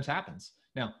sometimes happens.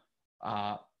 Now,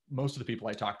 most of the people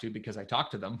I talk to, because I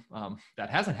talk to them, that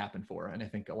hasn't happened for. And I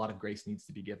think a lot of grace needs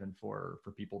to be given for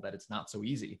people that it's not so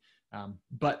easy.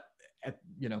 But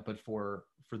for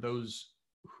those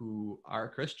who are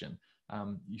Christian,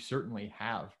 you certainly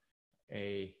have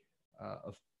a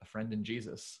friend in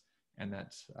Jesus, and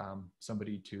that's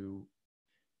somebody to,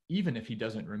 even if He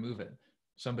doesn't remove it,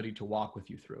 somebody to walk with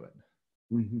you through it.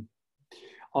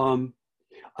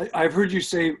 I've heard you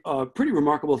say pretty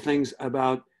remarkable things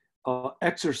about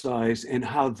exercise and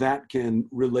how that can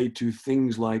relate to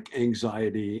things like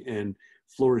anxiety and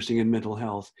flourishing in mental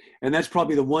health. And that's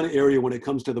probably the one area when it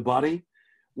comes to the body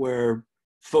where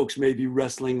folks may be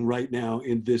wrestling right now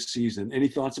in this season. Any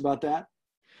thoughts about that?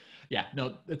 Yeah,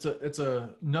 no, it's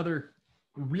another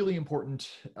really important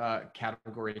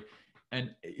category. And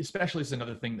especially it's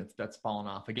another thing that's fallen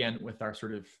off again with our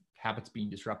sort of habits being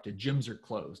disrupted. Gyms are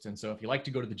closed. And so if you like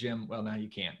to go to the gym, well, now you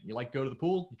can't. You like to go to the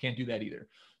pool, you can't do that either.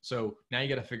 So now you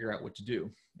got to figure out what to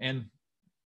do. And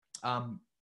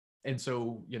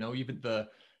so, even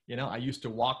I used to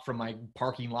walk from my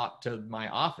parking lot to my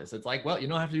office. It's like, well, you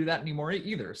don't have to do that anymore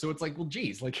either. So it's like, well,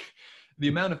 geez, like the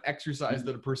amount of exercise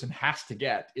that a person has to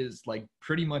get is like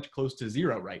pretty much close to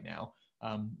zero right now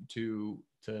to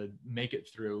make it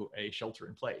through a shelter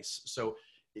in place. So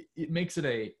it makes it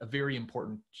a very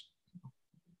important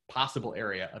possible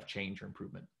area of change or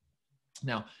improvement.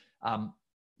 Now,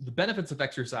 the benefits of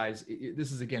exercise,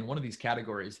 this is again one of these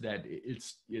categories that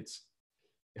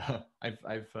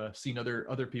I've seen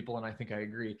other people, and I think I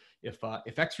agree.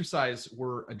 If exercise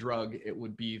were a drug, it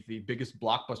would be the biggest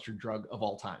blockbuster drug of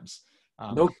all times.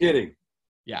 No kidding.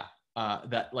 Yeah,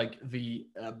 that like the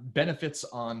benefits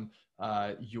on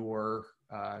your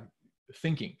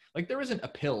thinking. Like there isn't a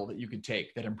pill that you could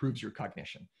take that improves your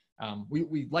cognition.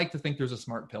 We like to think there's a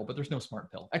smart pill, but there's no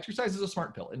smart pill. Exercise is a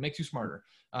smart pill. It makes you smarter.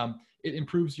 It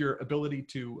improves your ability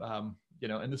to,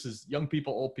 and this is young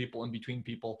people, old people, in between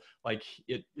people. Like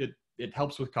it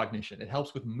helps with cognition. It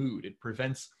helps with mood. It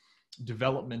prevents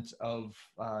development of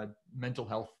mental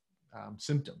health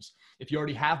symptoms. If you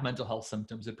already have mental health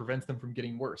symptoms, it prevents them from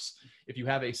getting worse. If you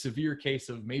have a severe case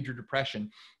of major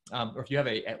depression, or if you have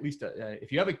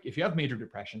if you have major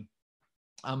depression,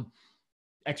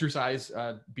 exercise,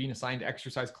 being assigned to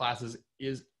exercise classes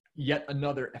is yet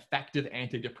another effective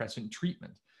antidepressant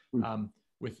treatment,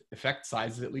 with effect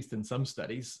sizes, at least in some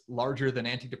studies, larger than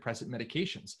antidepressant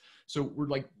medications. So we're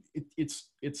like, it's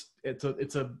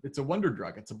a wonder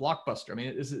drug. It's a blockbuster. I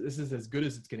mean, this is as good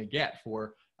as it's going to get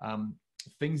for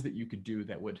things that you could do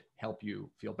that would help you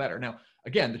feel better. Now,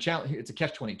 again, the challenge, it's a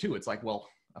catch-22. It's like, well,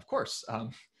 of course,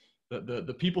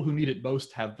 the people who need it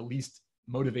most have the least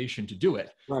motivation to do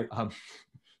it. Right.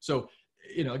 So,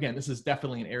 again, this is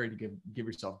definitely an area to give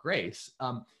yourself grace,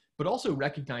 but also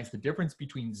recognize the difference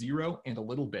between zero and a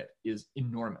little bit is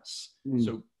enormous.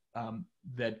 So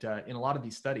that in a lot of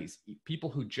these studies, people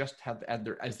who just have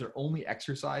as their only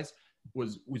exercise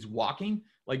was walking,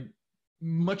 like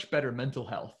much better mental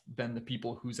health than the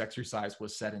people whose exercise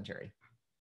was sedentary.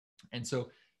 And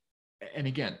so, and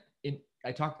again,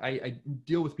 I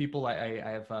deal with people.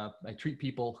 I treat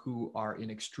people who are in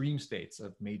extreme states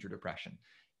of major depression.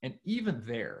 And even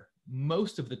there,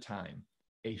 most of the time,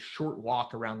 a short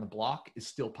walk around the block is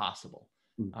still possible.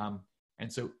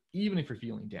 And so even if you're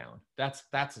feeling down, that's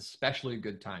especially a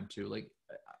good time too. Like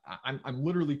I'm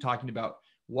literally talking about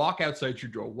walk outside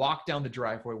your door, walk down the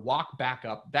driveway, walk back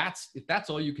up. If that's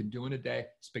all you can do in a day,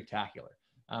 spectacular.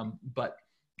 But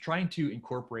trying to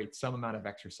incorporate some amount of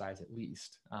exercise at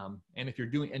least. And if you're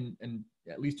doing, and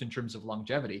at least in terms of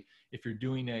longevity, if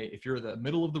you're the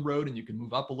middle of the road and you can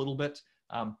move up a little bit,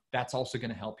 that's also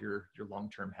going to help your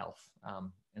long-term health.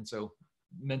 And so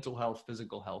mental health,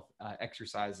 physical health,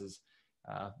 exercises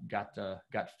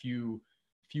got few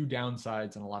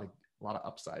downsides and a lot of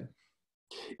upside.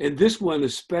 And this one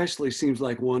especially seems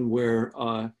like one where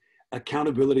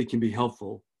accountability can be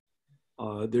helpful.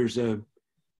 There's a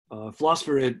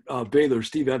philosopher at Baylor,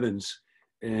 Steve Evans,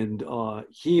 and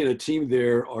he and a team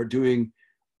there are doing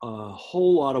a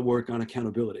whole lot of work on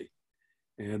accountability.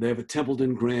 And they have a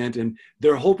Templeton grant, and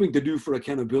they're hoping to do for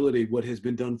accountability what has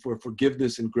been done for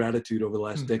forgiveness and gratitude over the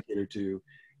last decade or two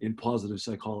in positive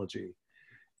psychology.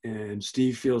 And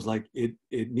Steve feels like it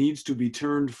needs to be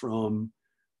turned from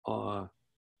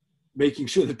making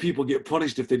sure that people get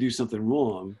punished if they do something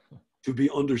wrong to be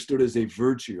understood as a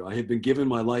virtue. I have been given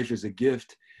my life as a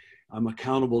gift. I'm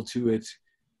accountable to it,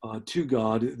 to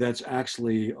God. That's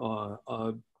actually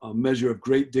a measure of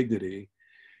great dignity.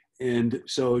 And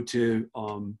so to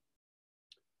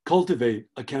cultivate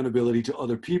accountability to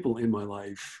other people in my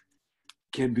life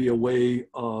can be a way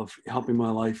of helping my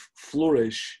life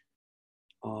flourish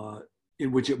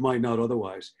in which it might not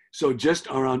otherwise. So just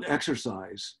around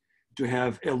exercise, to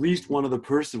have at least one other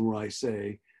person where I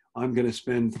say, I'm going to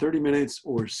spend 30 minutes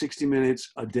or 60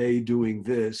 minutes a day doing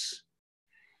this,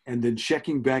 and then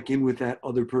checking back in with that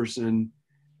other person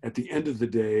at the end of the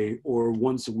day or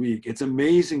once a week. It's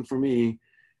amazing for me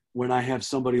when I have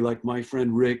somebody like my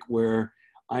friend Rick, where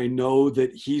I know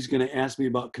that he's going to ask me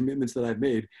about commitments that I've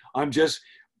made. I'm just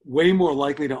way more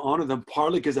likely to honor them,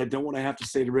 partly because I don't want to have to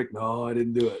say to Rick, no, I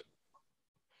didn't do it.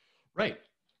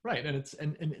 Right. And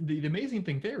and the amazing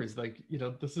thing there is, like,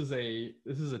 this is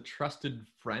a trusted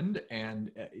friend, and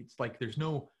it's like, there's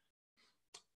no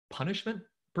punishment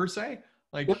per se.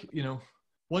 Like, yep.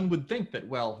 One would think that,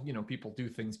 well, people do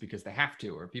things because they have to,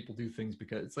 or people do things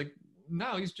because it's like,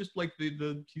 no, he's just like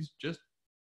he's just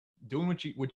doing what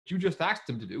you just asked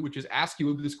him to do, which is ask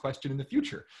you this question in the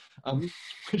future,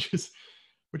 which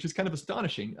is kind of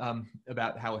astonishing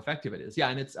about how effective it is. Yeah,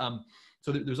 and it's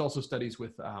so there's also studies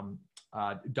with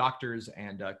doctors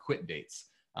and quit dates.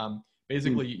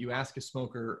 Basically, you ask a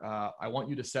smoker, I want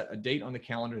you to set a date on the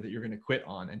calendar that you're going to quit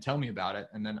on, and tell me about it,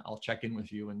 and then I'll check in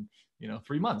with you in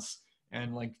 3 months.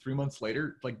 And like 3 months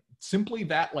later, like simply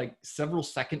that like several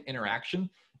second interaction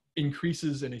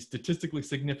increases in a statistically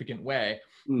significant way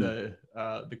the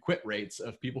quit rates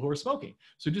of people who are smoking.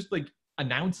 So just like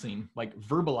announcing, like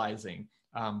verbalizing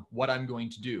what I'm going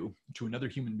to do to another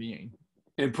human being,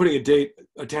 and putting a date,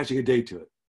 attaching a date to it.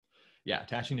 Yeah,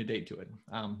 attaching a date to it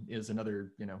is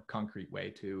another concrete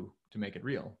way to make it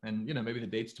real. And maybe the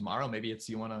date's tomorrow. Maybe it's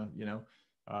you want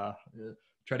to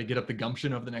try to get up the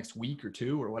gumption over the next week or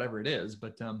two or whatever it is.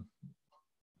 But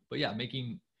yeah,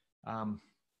 making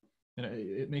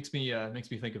it makes me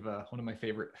think of one of my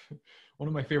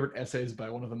favorite essays by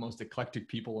one of the most eclectic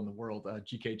people in the world,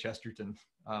 G.K. Chesterton,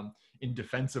 in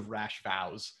defense of rash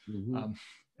vows.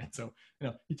 And so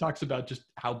he talks about just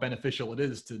how beneficial it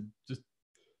is to just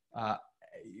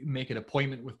make an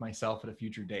appointment with myself at a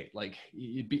future date. Like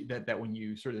it'd be that when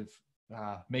you sort of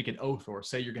make an oath or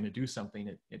say you're going to do something,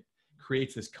 it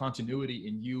creates this continuity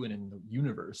in you and in the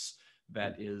universe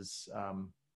that is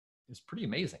pretty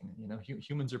amazing.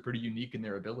 Humans are pretty unique in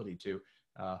their ability to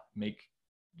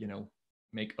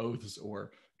make oaths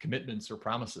or commitments or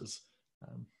promises.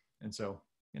 And so,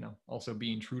 also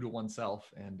being true to oneself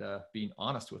and being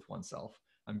honest with oneself.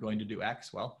 I'm going to do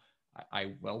X. Well,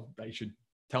 I should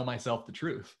tell myself the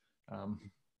truth.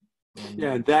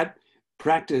 Yeah, that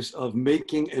practice of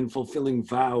making and fulfilling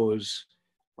vows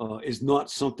is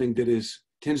not something that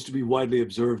tends to be widely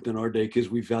observed in our day because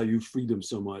we value freedom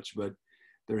so much. But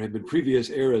there have been previous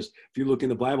eras. If you look in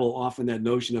the Bible, often that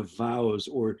notion of vows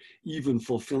or even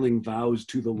fulfilling vows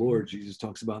to the Lord, Jesus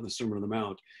talks about in the Sermon on the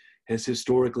Mount, has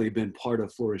historically been part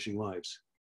of flourishing lives.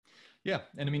 Yeah,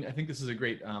 and I mean, I think this is a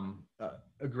great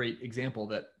example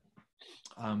that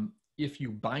if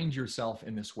you bind yourself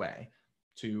in this way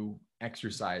to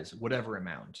exercise whatever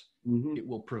amount, it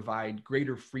will provide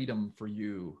greater freedom for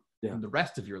you in the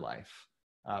rest of your life.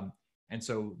 And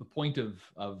so the point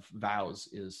of vows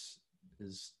is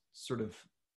sort of,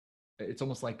 it's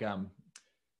almost like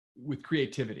with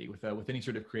creativity, with any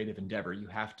sort of creative endeavor, you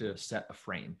have to set a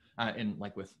frame. And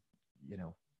like with,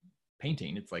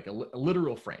 painting, it's like a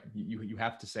literal frame. You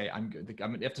have to say,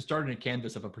 you have to start in a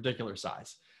canvas of a particular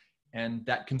size, and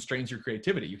that constrains your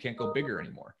creativity. You can't go bigger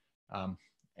anymore.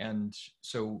 And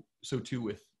so too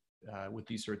with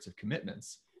these sorts of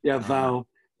commitments. Yeah, vow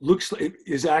looks like it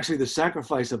is actually the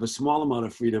sacrifice of a small amount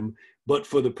of freedom, but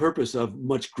for the purpose of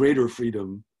much greater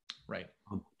freedom. Right.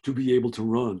 To be able to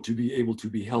run, to be able to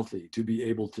be healthy, to be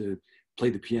able to play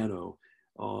the piano.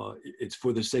 It's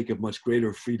for the sake of much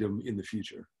greater freedom in the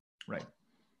future. Right.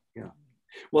 Yeah.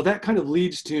 Well, that kind of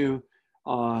leads to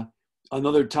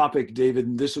another topic, David,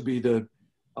 and this will be the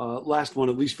last one,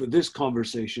 at least for this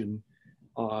conversation.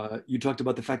 You talked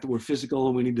about the fact that we're physical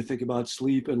and we need to think about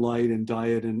sleep and light and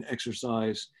diet and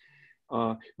exercise.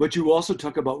 But you also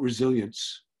talk about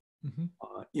resilience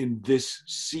in this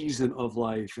season of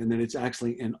life, and that it's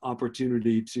actually an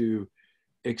opportunity to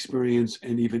experience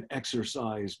and even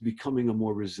exercise becoming a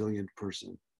more resilient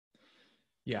person.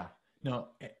 Yeah. No.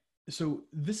 So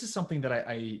this is something that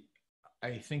I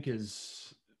think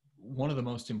is one of the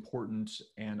most important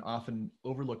and often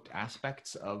overlooked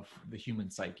aspects of the human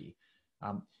psyche.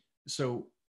 So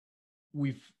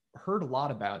we've heard a lot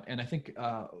about, and I think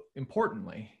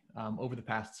importantly, over the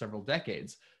past several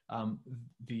decades,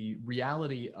 the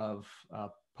reality of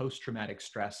post-traumatic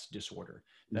stress disorder,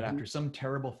 that after some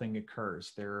terrible thing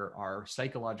occurs, there are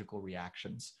psychological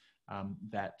reactions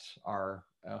that are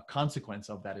a consequence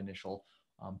of that initial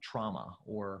trauma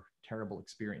or terrible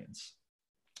experience.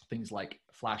 Things like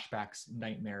flashbacks,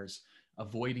 nightmares,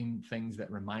 avoiding things that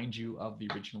remind you of the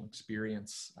original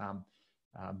experience,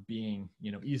 being,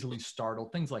 easily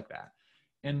startled, things like that.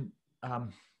 And,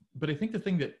 but I think the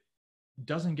thing that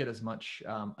doesn't get as much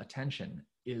attention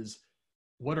is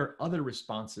what are other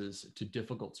responses to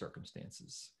difficult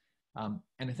circumstances. And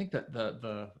I think that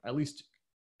the at least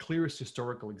clearest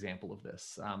historical example of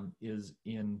this is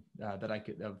in that I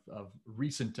could of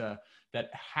recent that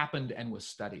happened and was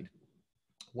studied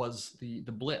was the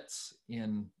Blitz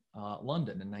in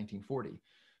London in 1940.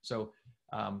 So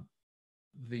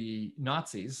the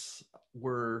Nazis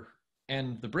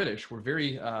and the British were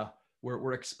very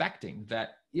were expecting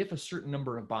that if a certain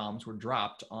number of bombs were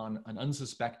dropped on an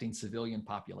unsuspecting civilian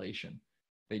population,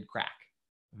 they'd crack.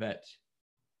 That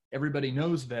everybody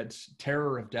knows that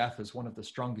terror of death is one of the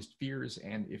strongest fears,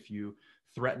 and if you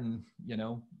threaten,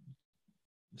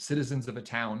 citizens of a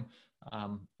town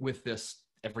with this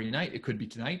every night, it could be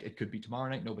tonight, it could be tomorrow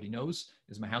night, nobody knows.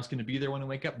 Is my house going to be there when I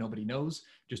wake up? Nobody knows.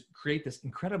 Just create this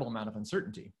incredible amount of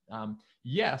uncertainty.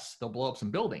 Yes, they'll blow up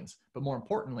some buildings, but more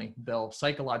importantly, they'll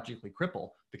psychologically cripple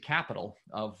the capital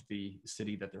of the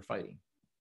city that they're fighting.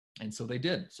 And so they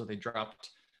did. So they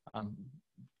dropped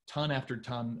ton after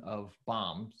ton of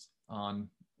bombs on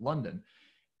London.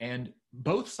 And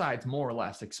both sides more or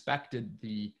less expected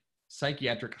the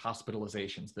psychiatric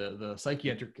hospitalizations, the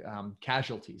psychiatric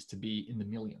casualties to be in the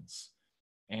millions.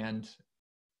 And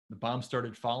the bombs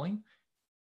started falling,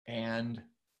 and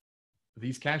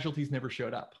these casualties never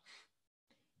showed up.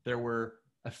 There were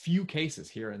a few cases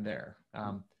here and there.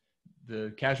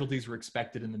 The casualties were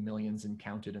expected in the millions and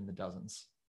counted in the dozens.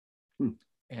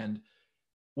 And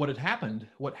what happened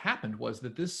was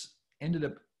that this ended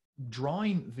up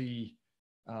drawing the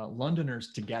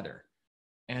Londoners together.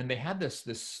 And they had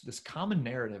this common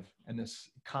narrative and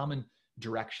this common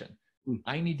direction.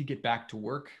 I need to get back to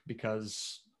work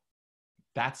because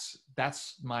that's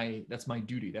my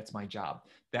duty. That's my job.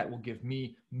 That will give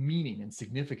me meaning and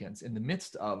significance in the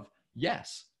midst of,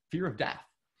 yes, fear of death.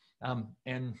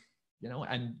 And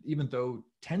even though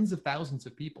tens of thousands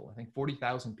of people, I think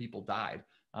 40,000 people died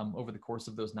over the course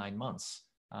of those 9 months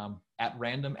at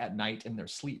random at night in their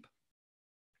sleep,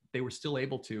 they were still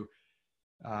able to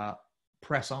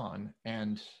press on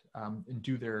and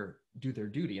do their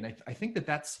duty. And I think that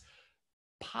that's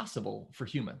possible for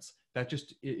humans. That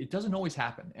just, it doesn't always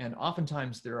happen. And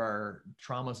oftentimes there are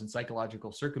traumas and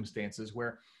psychological circumstances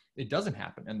where it doesn't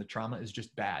happen and the trauma is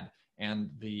just bad. And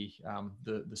the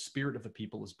spirit of the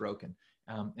people is broken.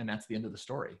 And that's the end of the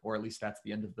story, or at least that's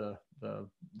the end of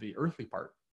the earthly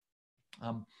part.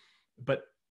 But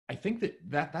I think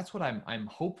that's what I'm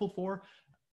hopeful for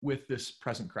with this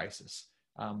present crisis.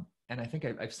 And I think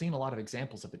I've seen a lot of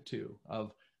examples of it too,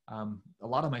 of a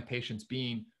lot of my patients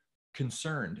being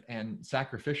concerned and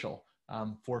sacrificial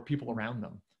for people around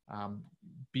them,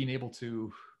 being able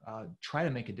to try to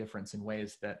make a difference in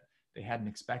ways that they hadn't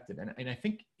expected. And I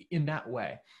think in that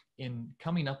way, in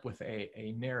coming up with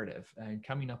a narrative and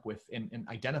coming up with and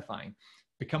identifying,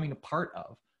 becoming a part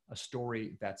of a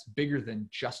story that's bigger than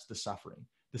just the suffering.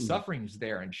 The suffering is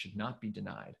there and should not be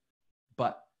denied.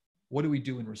 But what do we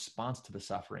do in response to the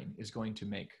suffering is going to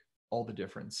make all the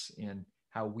difference in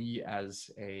how we as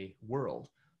a world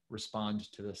respond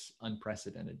to this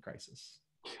unprecedented crisis.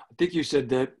 I think you said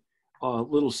that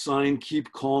little sign,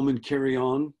 keep calm and carry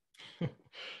on.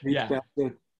 Yeah.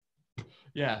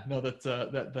 Yeah, no,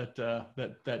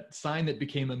 that sign that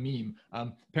became a meme.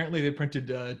 Apparently, they printed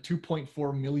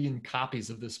 2.4 million copies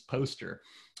of this poster,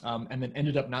 and then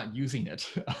ended up not using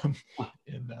it.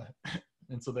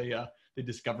 And so they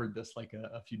discovered this like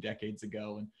a few decades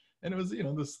ago, and it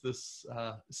was this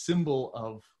symbol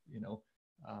of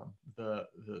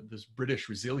this British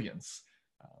resilience,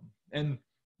 and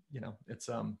it's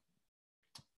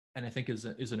and I think is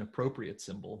an appropriate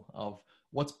symbol of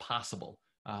what's possible.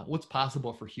 What's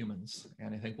possible for humans,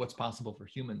 and I think what's possible for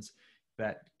humans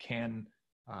that can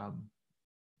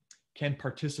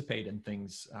participate in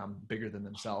things bigger than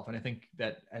themselves. And I think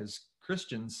that as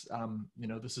Christians,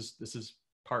 this is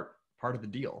part of the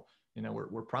deal.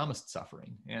 We're promised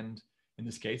suffering, and in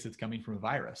this case, it's coming from a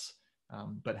virus.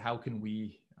 But how can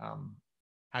we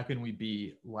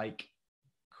be like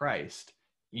Christ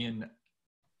in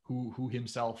who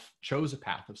himself chose a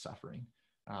path of suffering?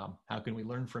 How can we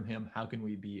learn from him? How can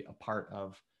we be a part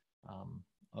of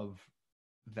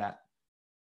that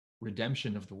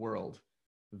redemption of the world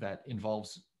that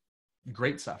involves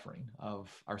great suffering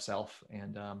of ourselves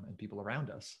and people around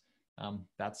us?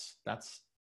 That's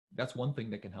one thing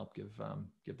that can help give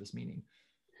this meaning.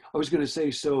 I was going to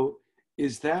say, so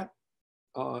is that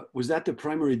was that the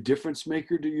primary difference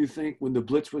maker, do you think, when the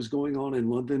Blitz was going on in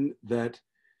London, that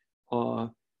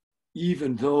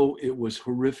even though it was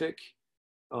horrific,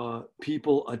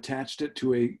 people attached it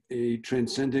to a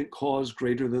transcendent cause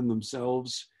greater than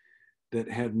themselves that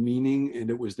had meaning, and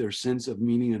it was their sense of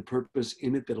meaning and purpose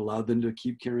in it that allowed them to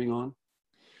keep carrying on?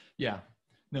 Yeah,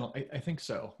 no, I think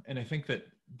so. And I think that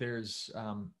there's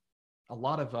a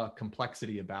lot of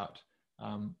complexity about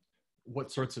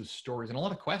what sorts of stories, and a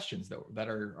lot of questions that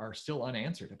are still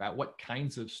unanswered about what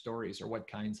kinds of stories or what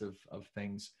kinds of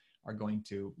things are going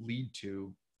to lead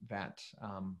to that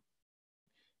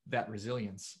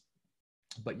resilience.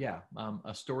 But yeah,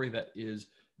 a story that is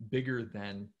bigger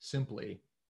than simply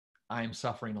I'm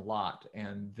suffering a lot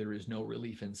and there is no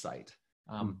relief in sight.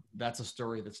 That's a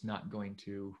story that's not going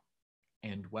to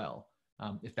end well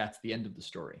if that's the end of the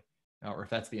story, or if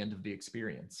that's the end of the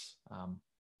experience.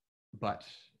 But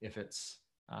if it's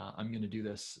I'm going to do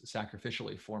this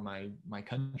sacrificially for my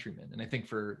countrymen, and I think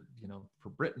for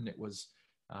Britain, it was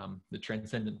the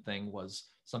transcendent thing was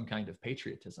some kind of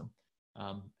patriotism.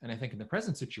 And I think in the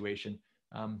present situation,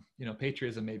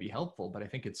 patriotism may be helpful, but I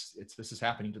think it's this is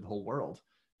happening to the whole world.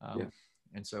 Yeah.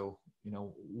 And so,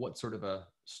 what sort of a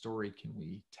story can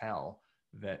we tell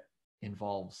that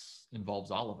involves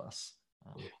all of us?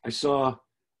 I saw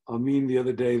a meme the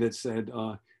other day that said,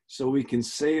 so we can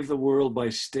save the world by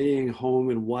staying home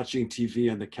and watching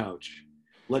TV on the couch.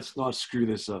 Let's not screw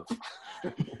this up.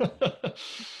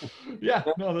 Yeah,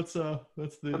 no,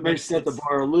 that may set the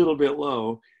bar a little bit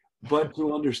low, but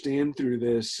to understand through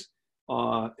this,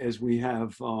 as we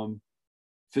have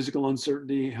physical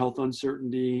uncertainty, health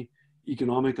uncertainty,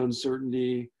 economic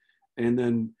uncertainty, and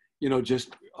then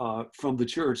just from the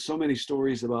church, so many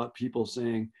stories about people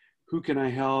saying, who can I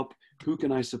help? Who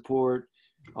can I support?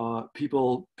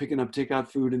 People picking up takeout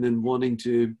food and then wanting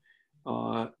to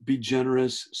be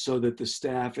generous so that the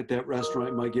staff at that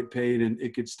restaurant might get paid and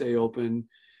it could stay open.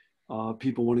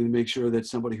 People wanting to make sure that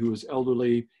somebody who is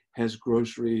elderly has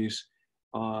groceries.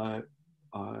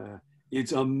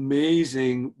 It's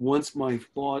amazing. Once my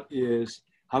thought is,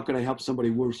 how can I help somebody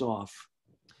worse off?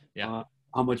 Yeah.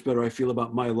 How much better I feel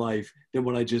about my life than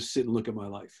when I just sit and look at my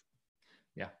life.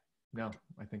 Yeah. No,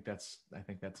 I think that's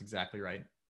exactly right.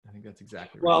 I think that's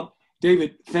exactly right. Well,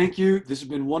 David, thank you. This has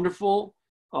been wonderful.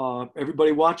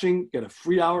 Everybody watching, get a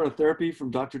free hour of therapy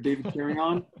from Dr. David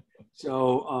Carreon.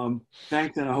 So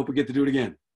thanks, and I hope we get to do it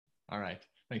again. All right.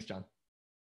 Thanks, John.